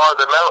DVR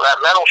that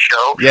metal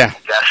show. Yeah.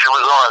 Guess who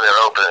was on there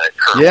opening it?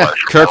 Kurt was.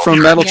 Kurt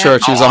from Metal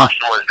Church. He was on. How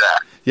awesome was that?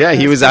 Yeah,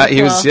 he was.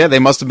 Yeah, they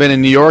must have been in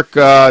New York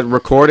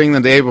recording the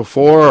day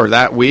before or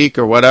that week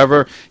or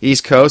whatever,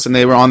 East Coast, and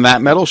they were on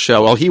that metal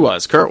show. Well,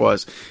 Kurt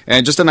was,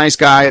 and just a nice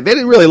guy. They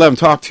didn't really let him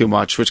talk too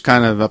much, which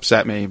kind of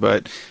upset me.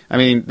 But I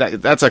mean,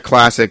 that's a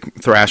classic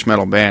thrash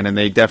metal band, and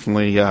they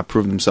definitely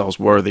proved themselves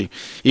worthy.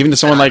 Even to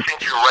someone like. I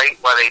think you're right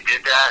why they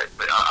did that.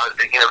 But,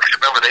 because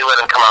remember they let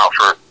him come out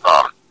for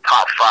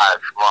top 5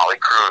 Motley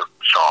Crue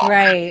songs.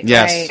 Right.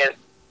 Yes. Right.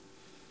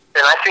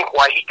 And I think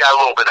why he got a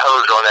little bit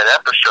hosed on that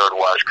episode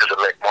was because of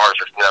Mick Mars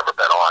has never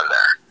been on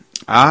there.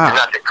 And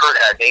not that Kurt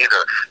had either,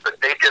 but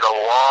they did a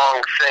long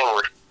thing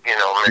with,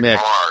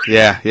 Mick Mars.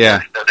 Yeah.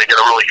 They got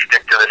to really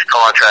stick to this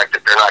contract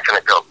that they're not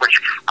going to go, which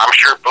I'm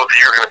sure both of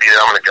you are going to be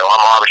there. I'm going to go.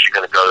 I'm obviously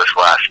going to go to this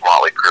last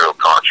Motley Crue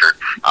concert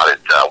out at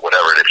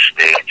whatever it is,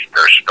 Stage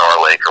or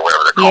Star Lake or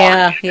whatever they're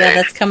calling it. Yeah,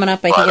 that's coming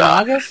up, I think, in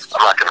August.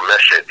 I'm not going to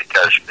miss it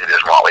because it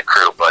is Motley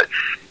Crue, but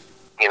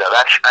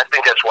I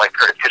think that's why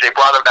Kurt, because they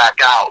brought him back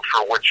out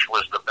for which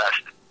was the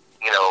best,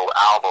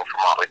 album from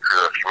Motley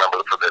Crue. If you remember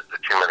for the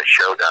 2-minute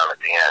showdown at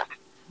the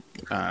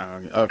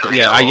end. Okay.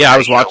 Yeah, I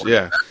was watching.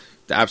 Yeah,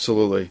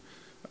 absolutely.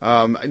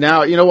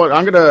 Now you know what?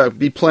 I'm going to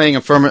be playing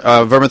a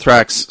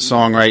Vermithrax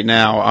song right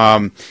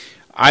now.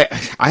 I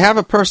have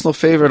a personal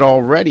favorite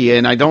already,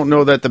 and I don't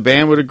know that the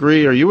band would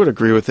agree or you would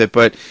agree with it.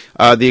 But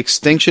the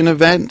Extinction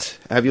Event.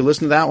 Have you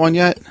listened to that one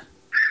yet?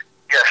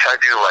 Yes, I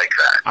do like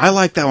that. I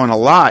like that one a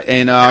lot,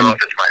 and I don't know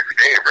if it's my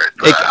favorite,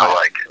 but I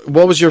like it.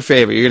 What was your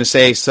favorite? You're going to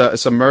say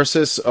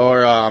Submersis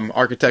or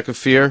Architect of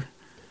Fear?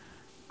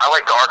 I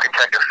like the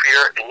Architect of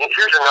Fear, and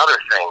here's another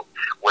thing,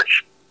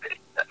 which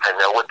and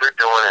know what they're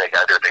doing, and they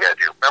got to do what they got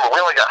to do. Remember, we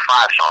only got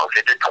 5 songs.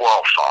 They did 12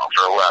 songs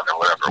or 11,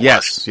 whatever it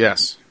was.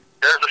 Yes.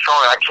 There's a song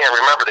I can't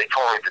remember. They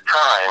told me at the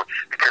time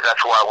because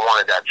that's why I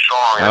wanted that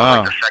song. And it was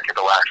like the second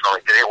to last song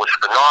they did. It was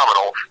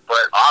phenomenal,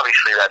 but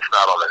obviously that's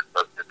not on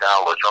the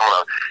download. So I'm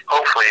going to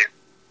hopefully,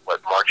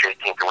 March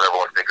 18th or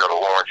whatever, if they go to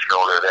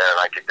Lawrenceville, they're there,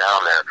 and I get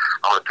down there,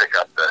 I'm going to pick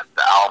up the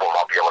album.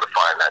 I'll be able to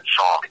find that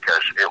song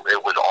because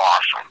it was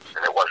awesome,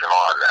 and it wasn't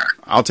on there.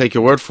 I'll take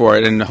your word for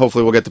it, and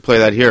hopefully we'll get to play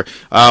that here.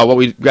 What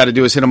we got to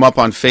do is hit them up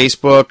on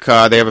Facebook.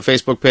 They have a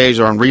Facebook page,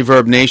 or on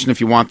Reverb Nation if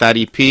you want that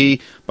EP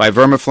by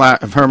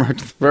Vermithrax.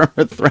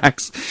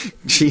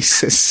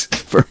 Jesus,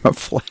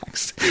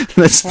 Vermithrax.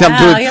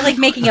 Wow, you're like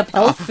making up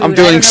health food. I'm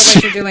doing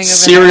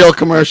cereal there.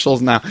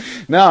 commercials now.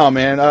 No,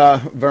 man,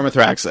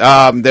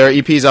 Vermithrax. Their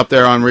EP's up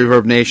there on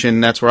Reverb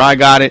Nation. That's where I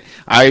got it.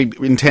 I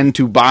intend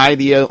to buy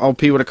the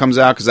LP when it comes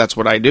out because that's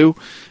what I do.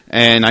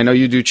 And I know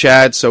you do,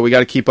 Chad, so we got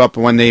to keep up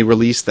when they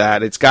release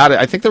that. It's got it.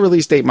 I think the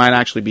release date might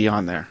actually be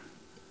on there.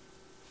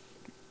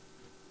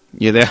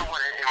 You there? It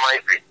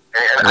might be.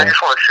 And I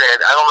just want to say,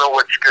 I don't know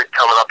what's good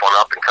coming up on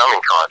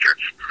up-and-coming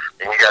concerts,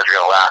 and you guys are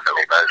going to laugh at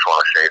me, but I just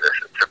want to say this.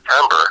 In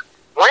September,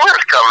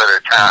 Winger's coming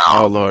to town.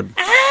 Oh, Lord.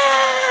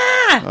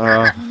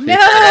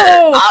 No!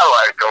 I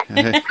like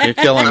them. You're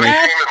killing me.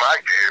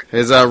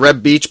 Is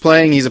Reb Beach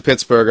playing? He's a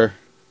Pittsburgher.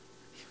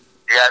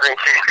 Yeah, I think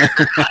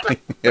he's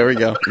There we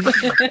go.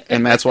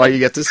 And that's why you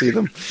get to see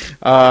them.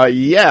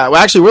 Yeah, well,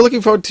 actually, we're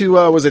looking forward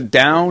to, was it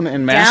Down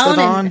and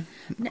Mastodon?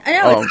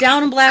 It's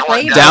Down and Black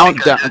Label.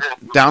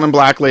 Down and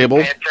Black Label.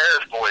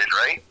 Pantera's boys,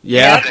 right?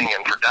 Yeah. Singing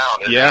for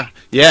Down,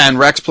 Yeah, and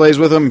Rex plays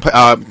with them.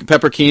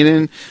 Pepper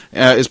Keenan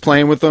is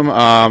playing with them.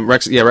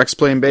 Rex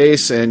playing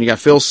bass, and you got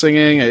Phil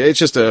singing. It's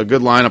just a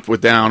good lineup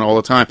with Down all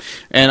the time.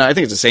 And I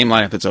think it's the same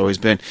lineup it's always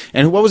been.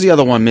 And what was the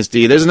other one, Miss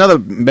D? There's another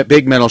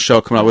big metal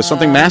show coming out with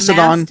something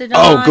Mastodon.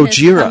 Oh,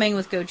 Gojira. Coming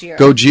with Gojira.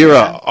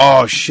 Gojira.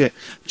 Oh, shit.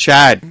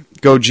 Chad,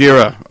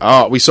 Gojira.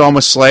 Oh, we saw him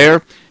with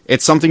Slayer.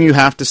 It's something you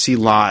have to see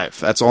live.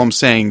 That's all I'm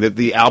saying. That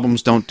the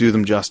albums don't do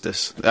them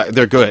justice.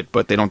 They're good,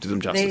 but they don't do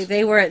them justice.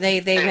 They had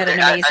an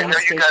amazing I know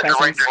stage you guys presence.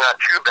 are right. They're not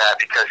too bad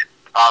because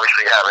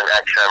obviously having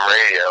XM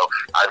radio,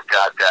 I've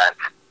got that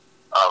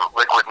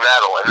liquid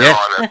metal, and they're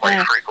on there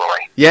quite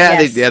frequently. Yeah,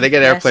 they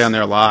get airplay on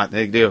there a lot.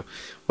 They do.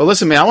 Well,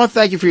 listen, man, I want to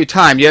thank you for your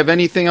time. Do you have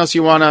anything else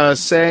you want to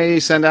say,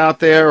 send out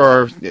there,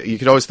 or you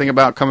could always think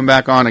about coming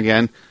back on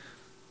again?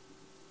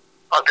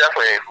 I'll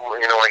definitely,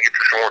 when I get to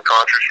some more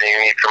concerts and you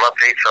need some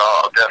updates,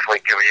 I'll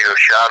definitely give you a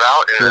shout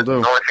out. And the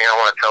only thing I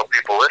want to tell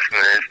people listening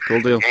is you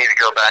need to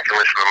go back and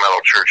listen to Metal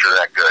Church. They're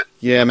that good.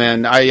 Yeah,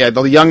 man. The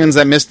youngins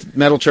that missed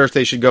Metal Church,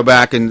 they should go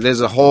back, and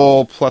there's a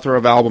whole plethora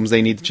of albums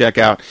they need to check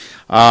out.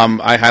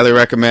 I highly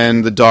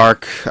recommend The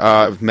Dark,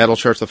 Metal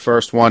Church, the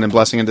first one, and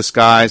Blessing in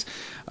Disguise.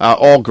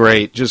 All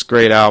great, just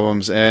great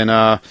albums. And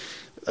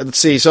let's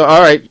see. So, all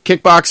right,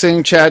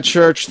 Kickboxing, Chad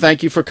Church,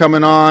 thank you for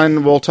coming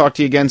on. We'll talk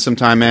to you again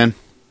sometime, man.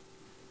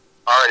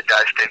 All right,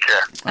 guys, take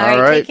care.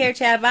 All right, take care,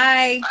 Chad.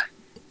 Bye.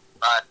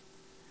 Bye.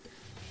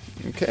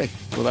 Okay,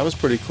 well, that was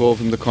pretty cool of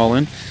him to call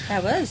in.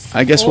 That was.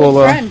 I guess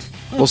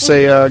we'll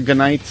say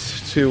goodnight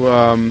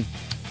to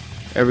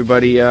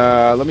everybody.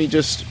 Let me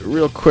just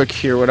real quick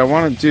here. What I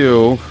want to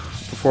do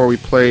before we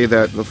play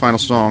the final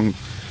song,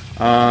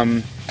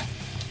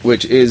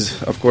 which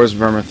is of course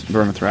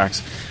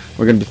Vermithrax.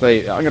 I'm going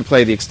to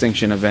play the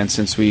Extinction event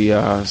since we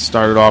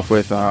started off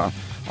with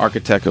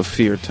Architect of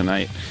Fear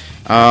tonight.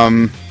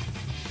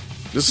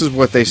 This is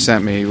what they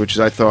sent me, which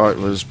I thought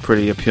was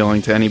pretty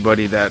appealing to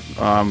anybody that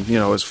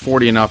is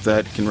 40 and up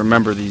that can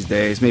remember these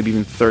days, maybe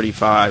even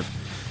 35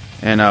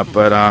 and up.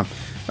 But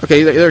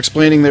okay, they're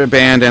explaining their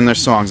band and their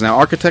songs. Now,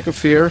 Architect of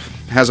Fear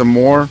has a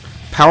more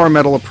power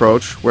metal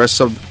approach, whereas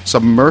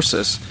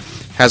Submersus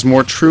has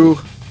more true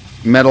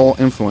metal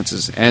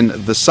influences. And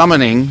the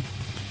Summoning,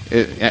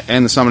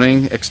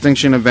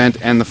 Extinction Event,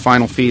 and the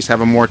Final Feast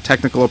have a more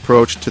technical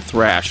approach to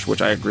thrash,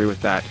 which I agree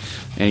with that.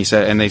 And he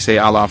said, and they say,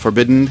 "A la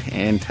Forbidden"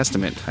 and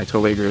Testament. I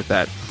totally agree with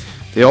that.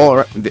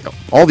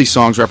 All these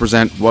songs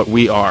represent what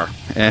we are,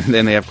 and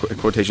then they have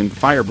quotation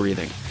fire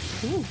breathing.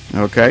 Ooh.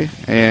 Okay,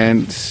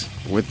 and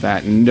with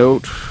that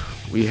note,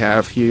 we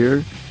have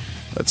here.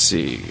 Let's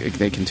see.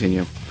 They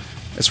continue.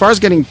 As far as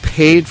getting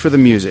paid for the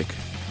music,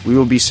 we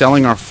will be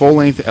selling our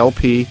full-length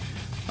LP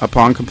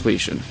upon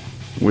completion,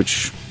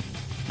 which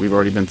we've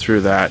already been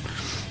through that.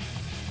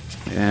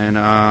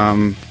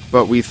 And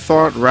but we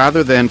thought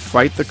rather than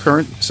fight the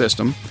current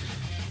system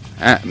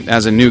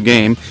as a new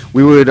game,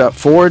 we would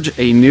forge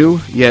a new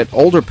yet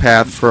older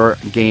path for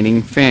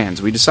gaining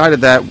fans. We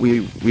decided that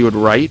we would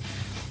write,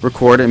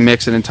 record, and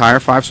mix an entire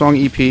 5-song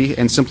EP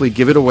and simply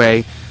give it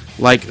away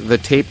like the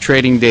tape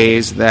trading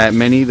days that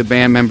many of the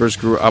band members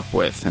grew up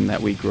with and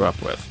that we grew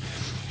up with.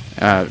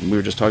 We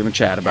were just talking to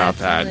Chad about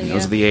that. It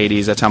was the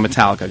 80s. That's how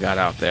Metallica got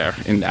out there,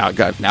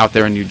 got out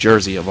there in New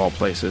Jersey, of all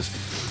places.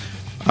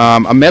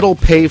 A metal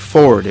pay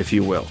forward, if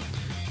you will.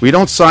 We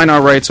don't sign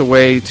our rights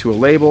away to a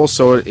label,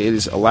 so it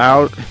has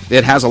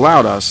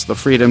allowed us the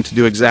freedom to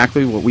do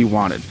exactly what we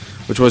wanted,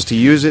 which was to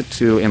use it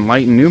to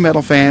enlighten new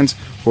metal fans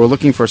who are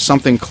looking for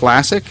something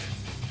classic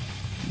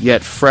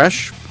yet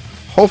fresh.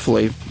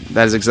 Hopefully,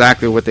 that is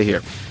exactly what they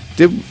hear.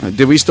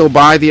 Did we still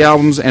buy the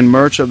albums and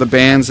merch of the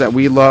bands that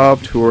we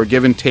loved who were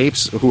given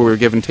tapes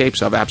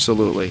of?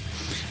 Absolutely.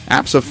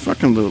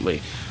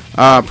 Abso-fucking-lutely.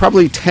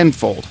 Probably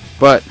tenfold.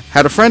 But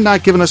had a friend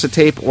not given us a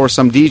tape or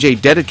some DJ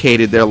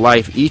dedicated their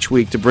life each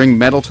week to bring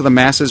metal to the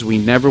masses, we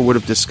never would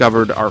have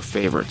discovered our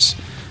favorites.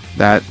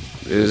 That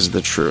is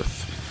the truth.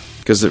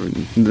 Because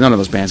none of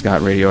those bands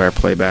got radio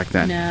airplay back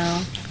then.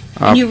 No.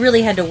 And you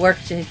really had to work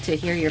to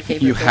hear your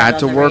favorite. You had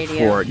to work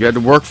for it. You had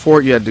to work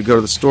for it. You had to go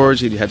to the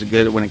stores. You had to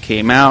get it when it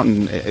came out,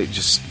 and it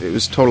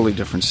was a totally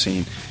different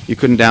scene. You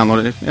couldn't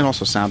download it. It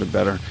also sounded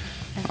better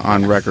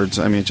on records.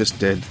 I mean, it just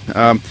did.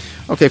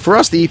 Okay, for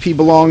us, the EP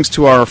belongs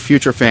to our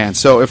future fans.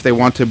 So if they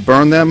want to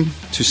burn them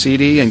to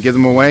CD and give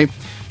them away,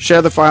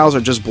 share the files,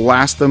 or just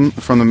blast them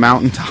from the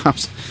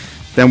mountaintops,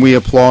 then we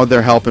applaud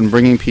their help in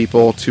bringing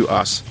people to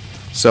us,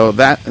 so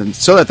that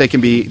they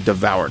can be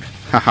devoured.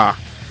 Haha.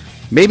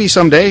 Maybe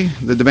someday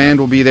the demand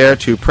will be there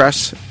to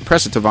press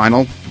it to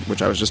vinyl,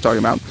 which I was just talking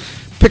about,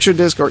 picture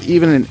disc, or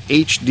even an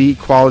HD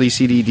quality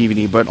CD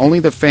DVD, but only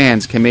the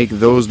fans can make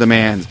those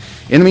demands.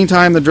 In the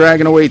meantime, the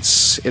dragon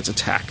awaits its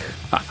attack.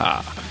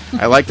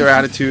 I like their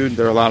attitude.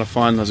 They're a lot of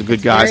fun. Those are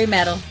good guys. Very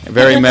metal.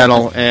 Very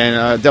metal.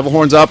 And Devil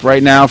Horns up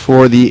right now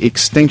for the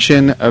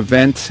Extinction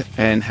event,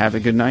 and have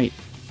a good night.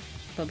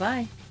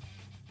 Bye-bye.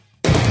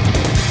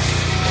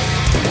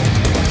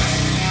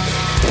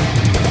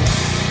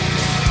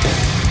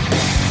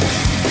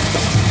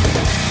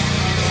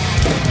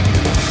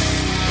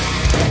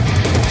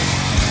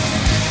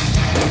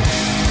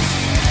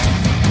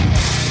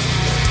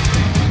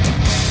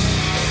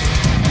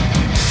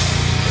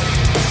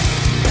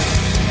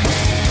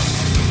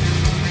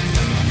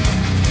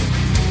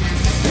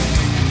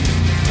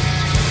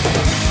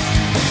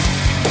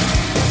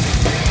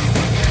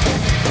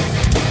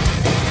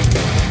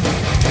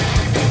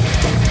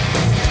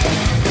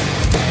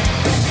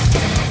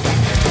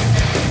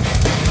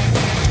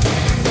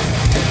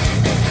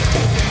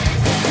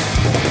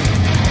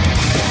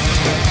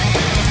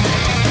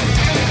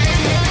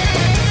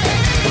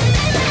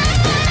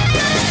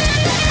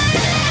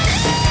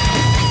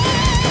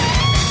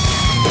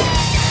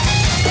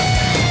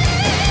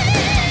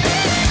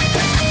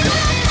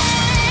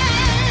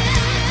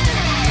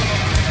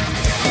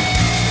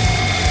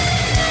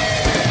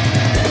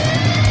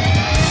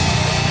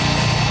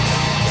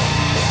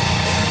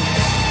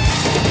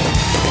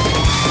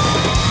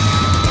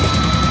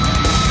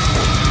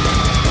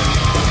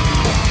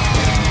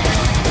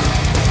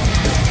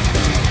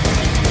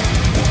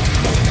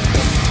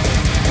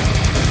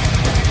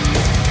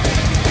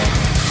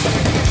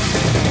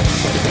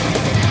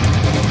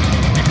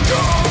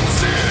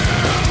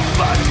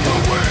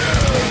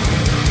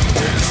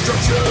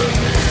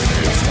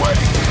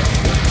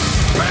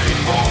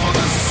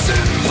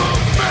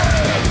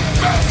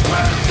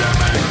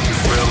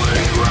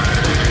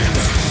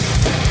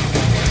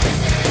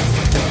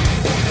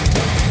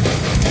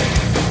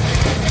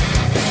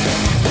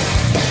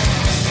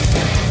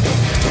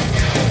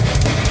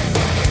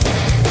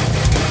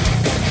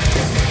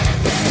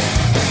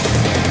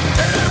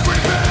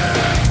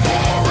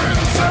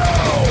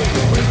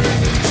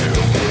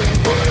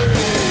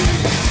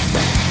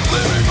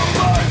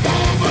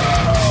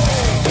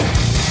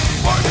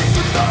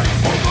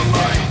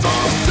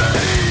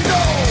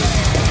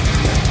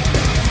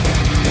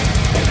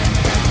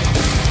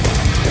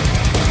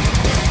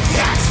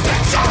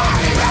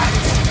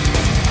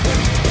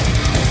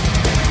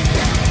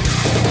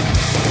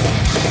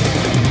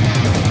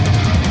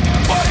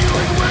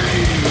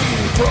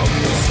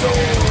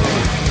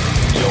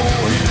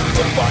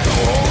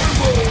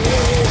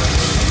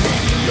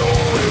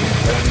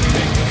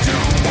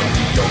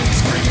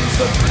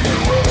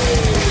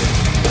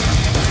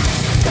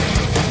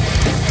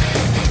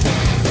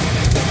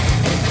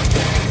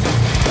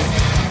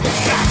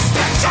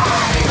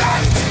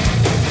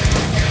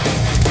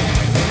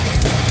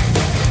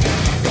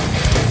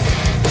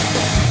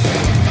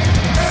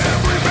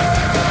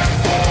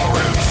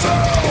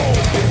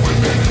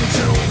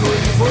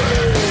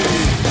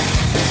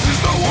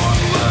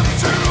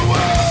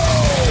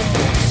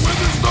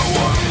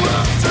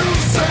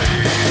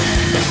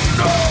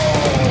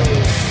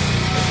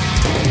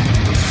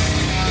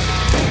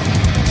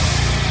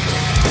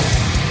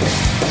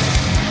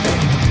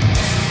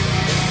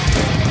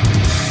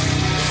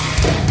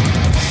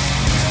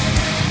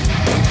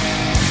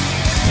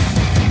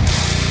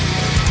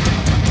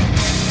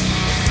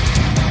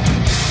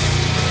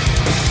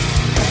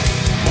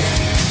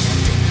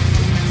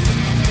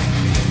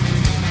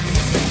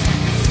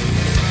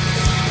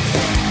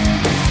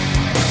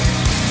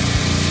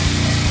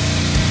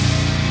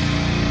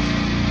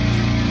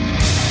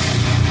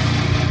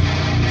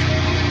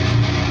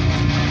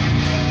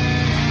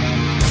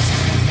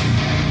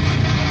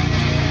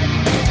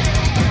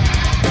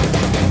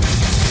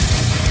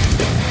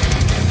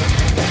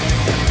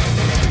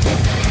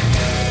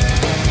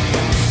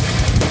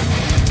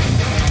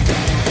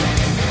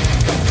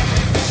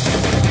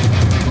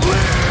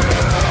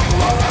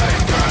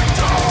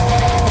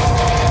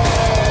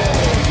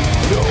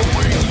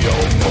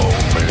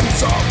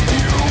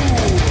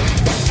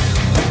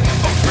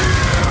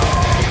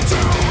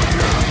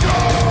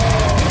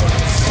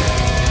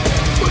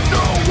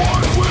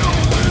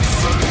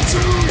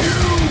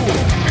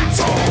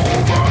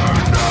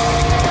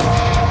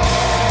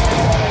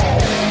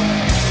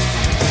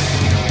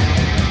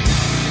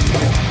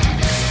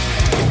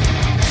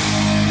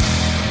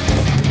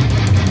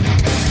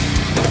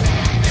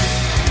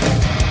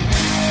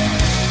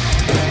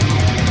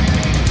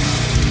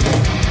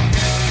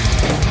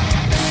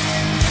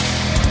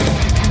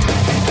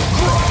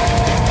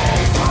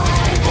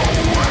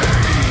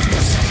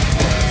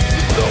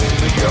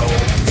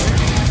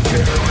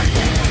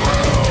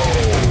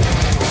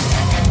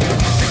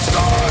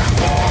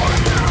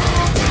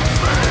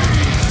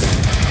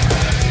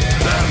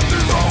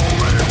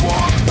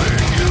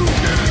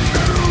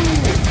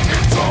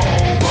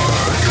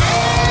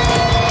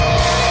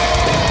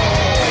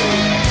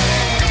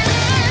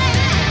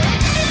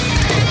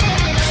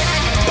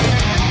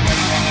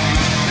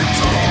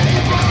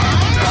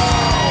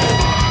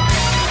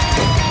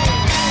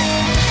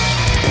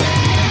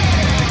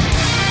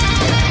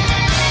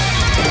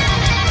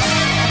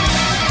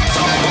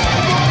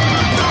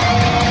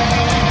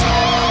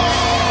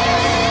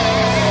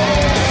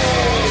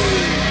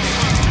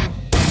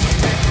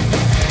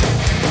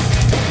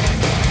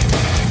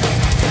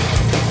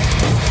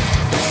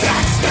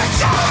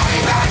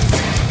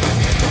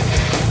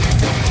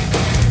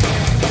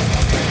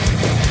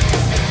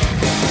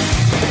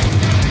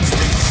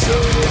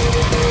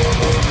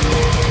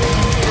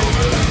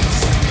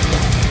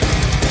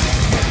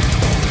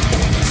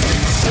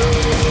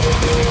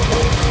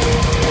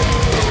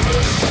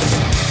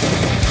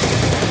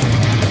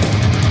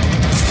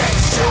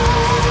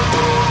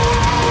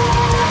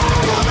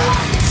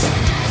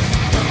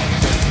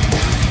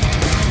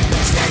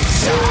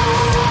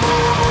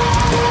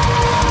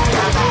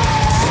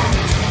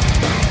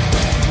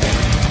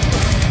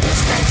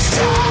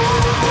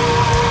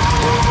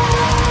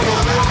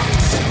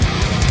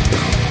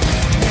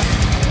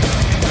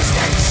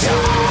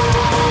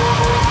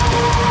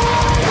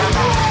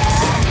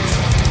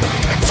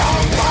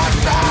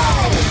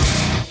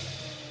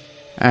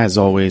 As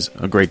always,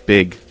 a great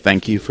big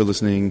thank you for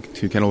listening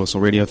to Kettle Whistle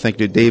Radio. Thank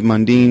you to Dave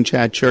Mundine,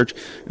 Chad Church,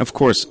 and of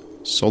course,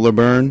 Solar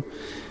Burn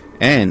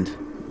and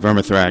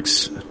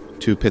Vermithrax,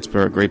 two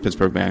great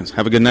Pittsburgh bands.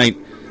 Have a good night,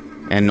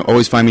 and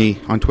always find me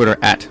on Twitter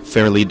at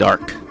Fairly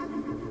Dark.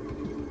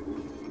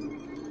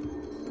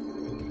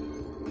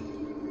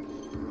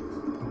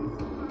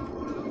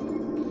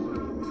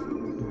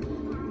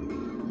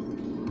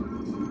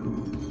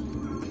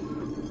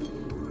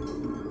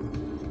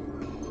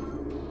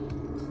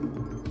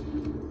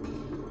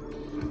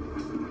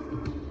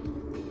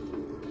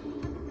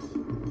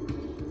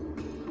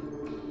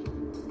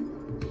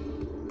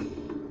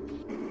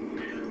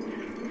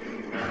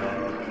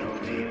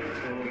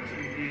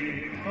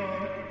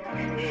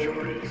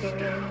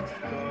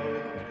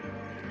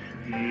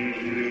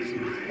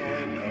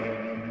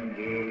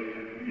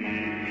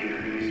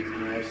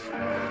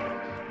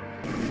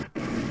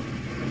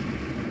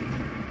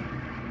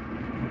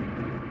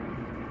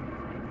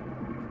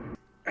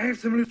 I have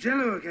some loose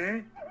jello,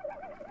 okay?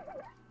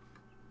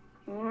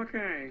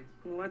 Okay,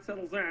 well, that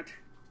settles that.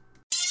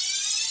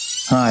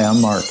 Hi,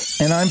 I'm Mark.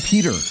 And I'm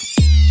Peter.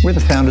 We're the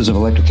founders of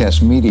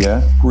Electrocast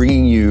Media,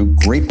 bringing you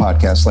great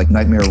podcasts like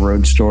Nightmare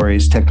Road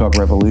Stories, Tech Talk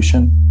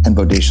Revolution, and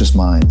Bodacious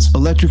Minds.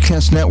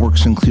 Electrocast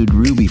networks include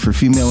Ruby for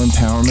female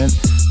empowerment,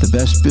 the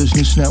Best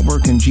Business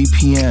Network, and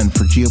GPN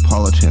for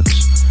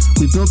geopolitics.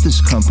 We built this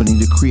company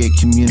to create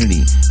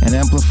community and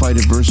amplify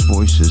diverse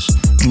voices,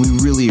 and we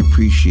really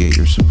appreciate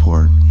your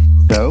support.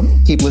 So,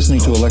 keep listening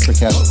to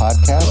Electrocast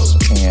podcasts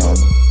and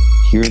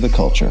hear the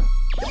culture.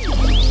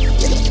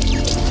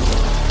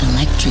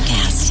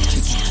 Electrocast.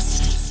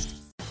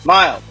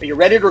 Miles, are you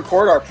ready to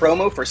record our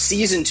promo for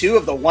Season 2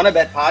 of the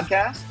Wannabet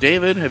podcast?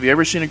 David, have you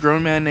ever seen a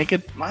grown man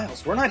naked?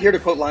 Miles, we're not here to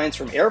quote lines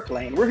from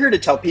Airplane. We're here to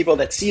tell people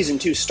that Season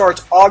 2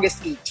 starts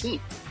August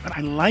 18th. But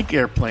I like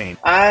Airplane.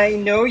 I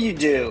know you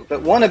do,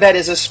 but Wannabet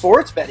is a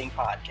sports betting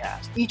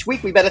podcast. Each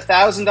week we bet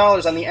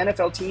 $1,000 on the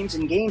NFL teams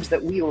and games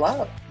that we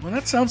love. Well,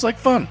 that sounds like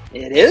fun.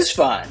 It is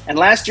fun. And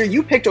last year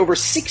you picked over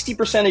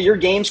 60% of your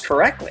games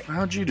correctly.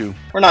 How'd you do?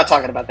 We're not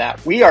talking about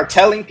that. We are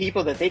telling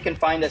people that they can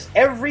find us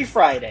every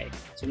Friday.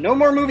 So no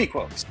more movie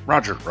quotes.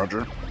 Roger.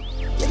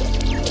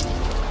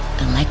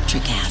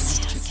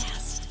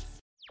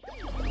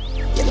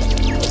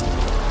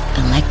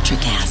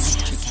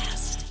 Electrocast.